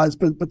applause,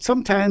 but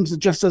sometimes it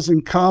just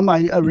doesn't come.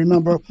 I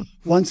remember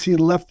once he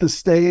left the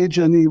stage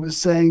and he was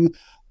saying,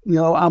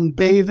 I'm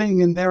bathing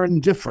in their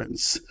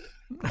indifference.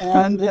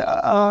 And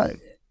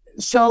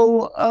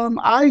so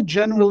I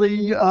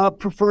generally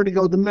prefer to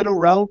go the middle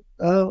route.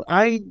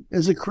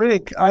 As a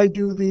critic, I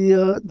do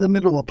the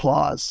middle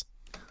applause.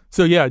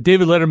 So yeah,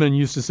 David Letterman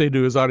used to say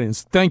to his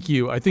audience, "Thank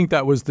you." I think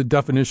that was the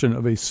definition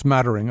of a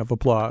smattering of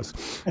applause.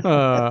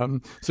 So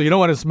you don't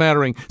want a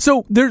smattering.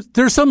 So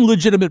there's some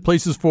legitimate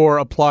places for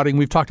applauding.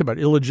 We've talked about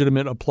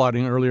illegitimate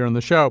applauding earlier in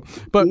the show.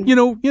 But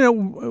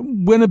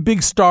when a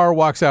big star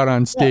walks out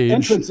on stage,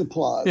 entrance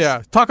applause.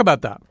 Yeah, talk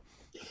about that.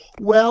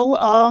 Well,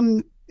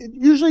 it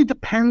usually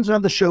depends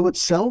on the show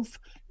itself.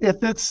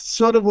 If it's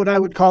sort of what I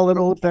would call an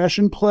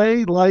old-fashioned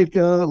play, like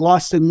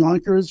Lost in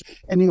Yonkers,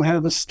 and you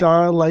have a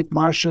star like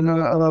Marcia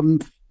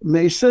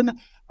Mason,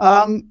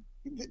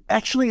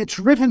 actually it's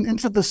written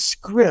into the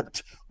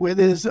script where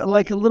there's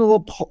like a little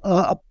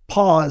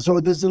pause,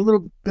 or there's a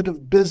little bit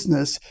of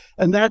business,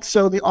 and that's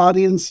so the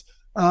audience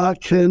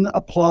can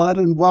applaud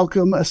and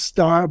welcome a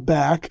star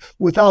back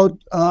without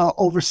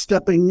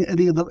overstepping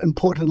any of the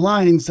important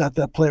lines that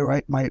the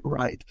playwright might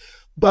write.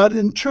 But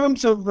in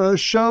terms of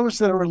shows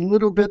that are a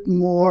little bit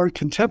more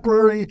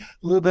contemporary, a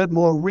little bit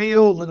more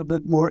real, a little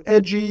bit more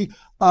edgy,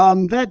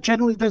 that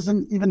generally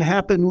doesn't even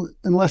happen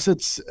unless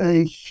it's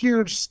a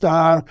huge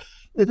star.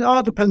 It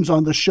all depends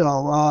on the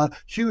show.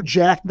 Hugh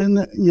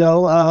Jackman,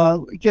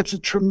 gets a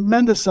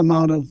tremendous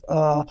amount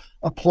of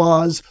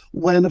applause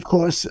when, of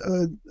course,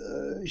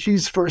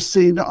 he's first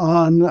seen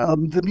on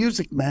The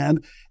Music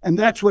Man, and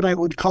that's what I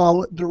would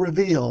call the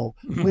reveal,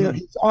 where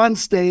he's on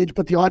stage,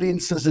 but the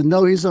audience doesn't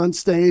know he's on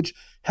stage.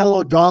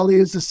 Hello, Dolly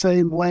is the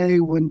same way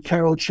when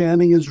Carol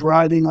Channing is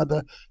riding on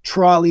the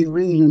trolley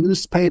reading a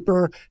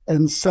newspaper,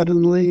 and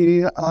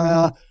suddenly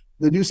the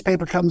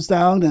newspaper comes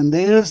down, and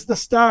there's the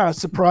star.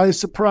 Surprise,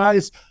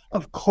 surprise.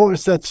 Of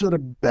course, that sort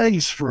of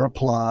begs for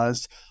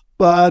applause.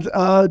 But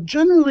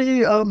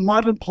generally,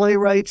 modern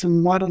playwrights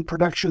and modern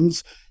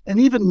productions, and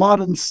even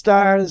modern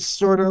stars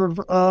sort of,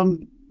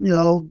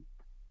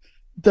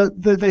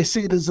 they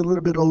see it as a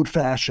little bit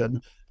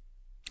old-fashioned.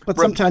 But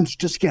sometimes you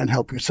just can't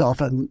help yourself,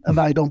 and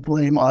I don't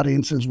blame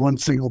audiences one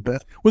single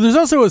bit. Well, there's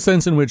also a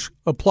sense in which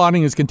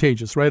applauding is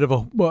contagious, right?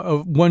 Of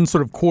one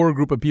sort of core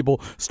group of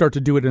people start to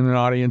do it in an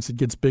audience, it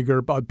gets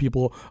bigger, other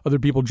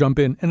people jump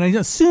in. And I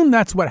assume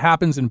that's what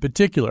happens in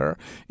particular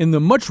in the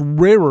much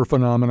rarer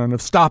phenomenon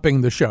of stopping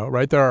the show,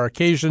 right? There are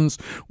occasions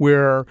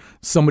where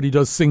somebody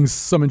sings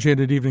Some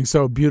Enchanted Evening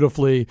so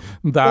beautifully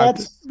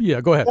that...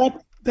 go ahead.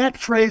 That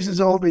phrase is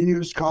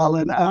overused,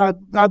 Colin.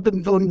 I've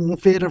been going to the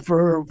theater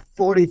for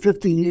 40,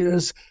 50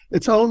 years.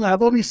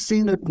 I've only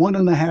seen it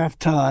 1.5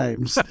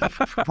 times.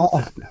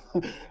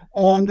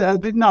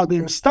 Now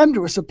there's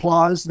thunderous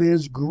applause,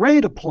 there's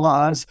great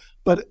applause,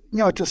 but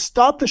to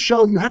stop the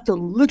show, you have to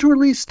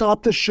literally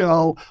stop the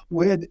show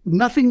where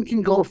nothing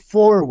can go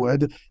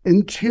forward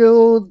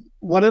until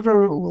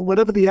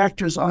whatever the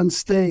actors on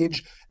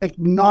stage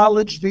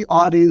acknowledge the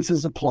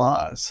audience's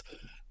applause.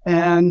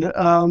 And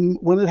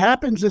when it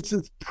happens, it's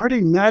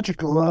pretty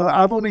magical.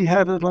 I've only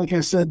had it, like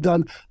I said,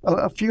 done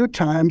a few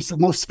times. The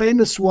most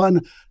famous one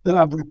that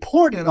I've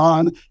reported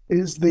on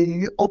is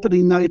the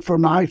opening night for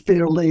My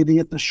Fair Lady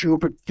at the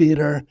Schubert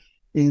Theater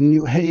in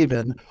New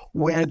Haven,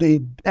 where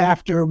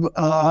after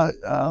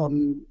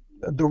the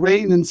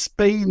Rain in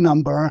Spain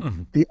number,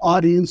 the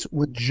audience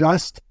would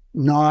just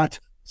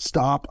not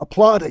stop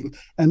applauding.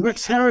 And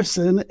Rex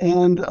Harrison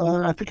and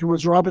I think it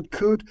was Robert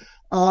Coote,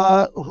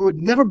 who had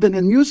never been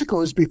in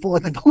musicals before,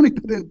 they'd only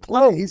been in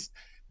plays,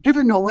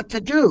 didn't know what to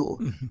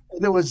do.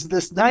 There was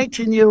this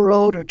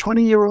 19-year-old or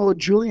 20-year-old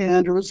Julie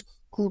Andrews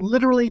who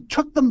literally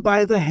took them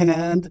by the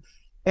hand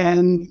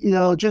and,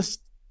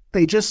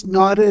 they just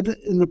nodded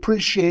in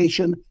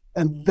appreciation,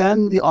 and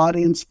then the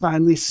audience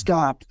finally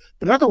stopped.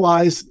 But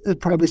otherwise,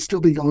 it'd probably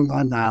still be going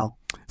on now.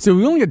 So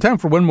we only got time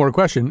for one more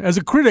question. As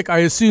a critic, I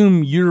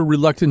assume you're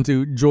reluctant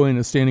to join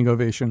a standing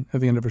ovation at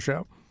the end of a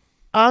show.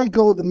 I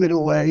go the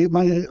middle way.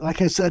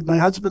 Like I said, my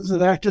husband's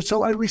an actor,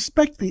 so I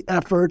respect the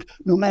effort,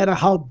 no matter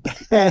how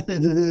bad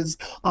it is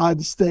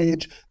on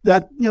stage.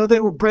 That they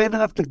were brave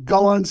enough to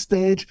go on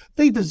stage.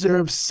 They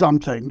deserve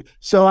something.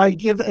 So I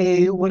give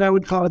what I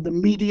would call the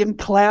medium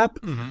clap.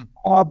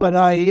 But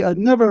I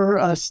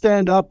never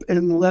stand up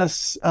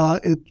unless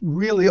it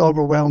really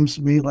overwhelms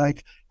me,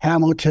 like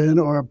Hamilton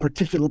or a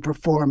particular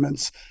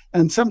performance.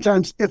 And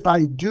sometimes if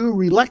I do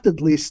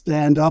reluctantly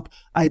stand up,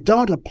 I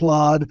don't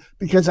applaud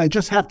because I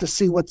just have to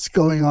see what's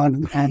going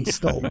on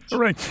stage.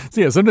 Right.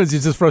 So sometimes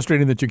it's just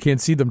frustrating that you can't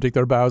see them take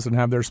their bows and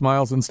have their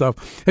smiles and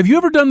stuff. Have you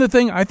ever done the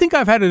thing? I think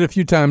I've had it a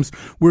few times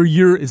where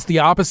it's the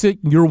opposite.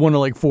 You're one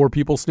of like 4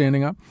 people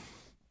standing up.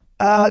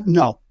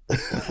 No.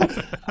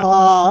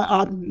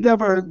 I'm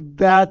never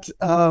that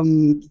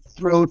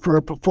thrilled for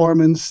a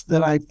performance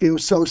that I feel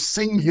so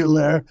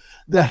singular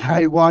that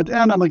I want,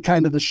 and I'm a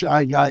kind of a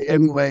shy guy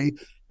anyway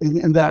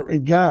in that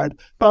regard.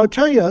 But I'll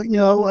tell you,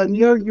 and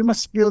you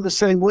must feel the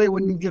same way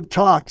when you give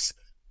talks.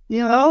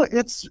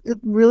 It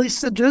really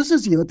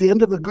seduces you at the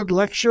end of a good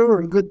lecture or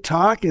a good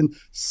talk, and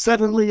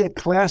suddenly a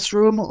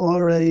classroom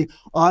or a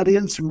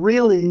audience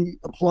really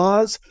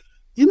applause.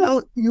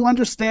 You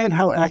understand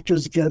how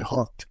actors get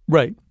hooked.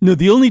 Right. No,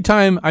 the only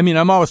time,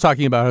 I'm always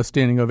talking about how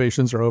standing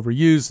ovations are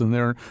overused and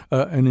they're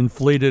an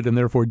inflated and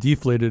therefore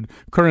deflated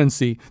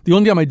currency. The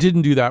only time I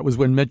didn't do that was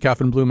when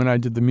Metcalf and Bloom and I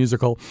did the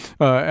musical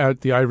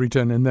at the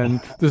Ivoryton. And then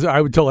I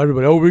would tell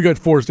everybody, we got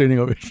 4 standing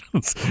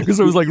ovations because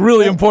it was like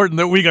really important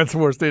that we got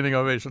 4 standing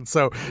ovations.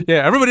 So,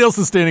 yeah, everybody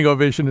else's standing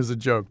ovation is a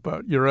joke,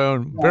 but your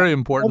own, very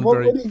important.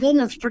 Then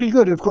it's pretty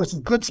good. Of course,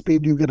 at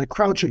Goodspeed, you get a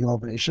crouching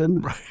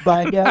ovation. Right.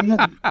 But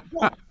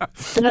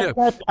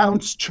that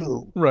counts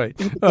too. Right.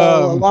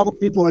 A lot of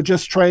people are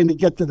just trying to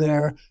get to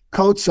their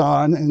coats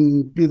on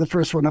and be the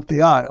first one up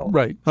the aisle.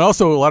 Right. And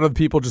also, a lot of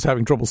people just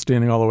having trouble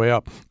standing all the way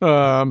up.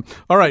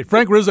 All right.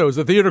 Frank Rizzo is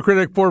a theater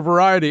critic for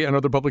Variety and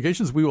other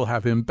publications. We will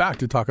have him back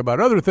to talk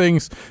about other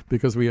things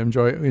because we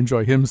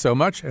enjoy him so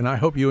much. And I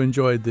hope you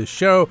enjoyed this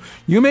show.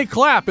 You may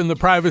clap in the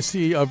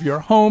privacy of your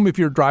home. If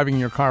you're driving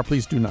your car,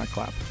 please do not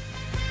clap.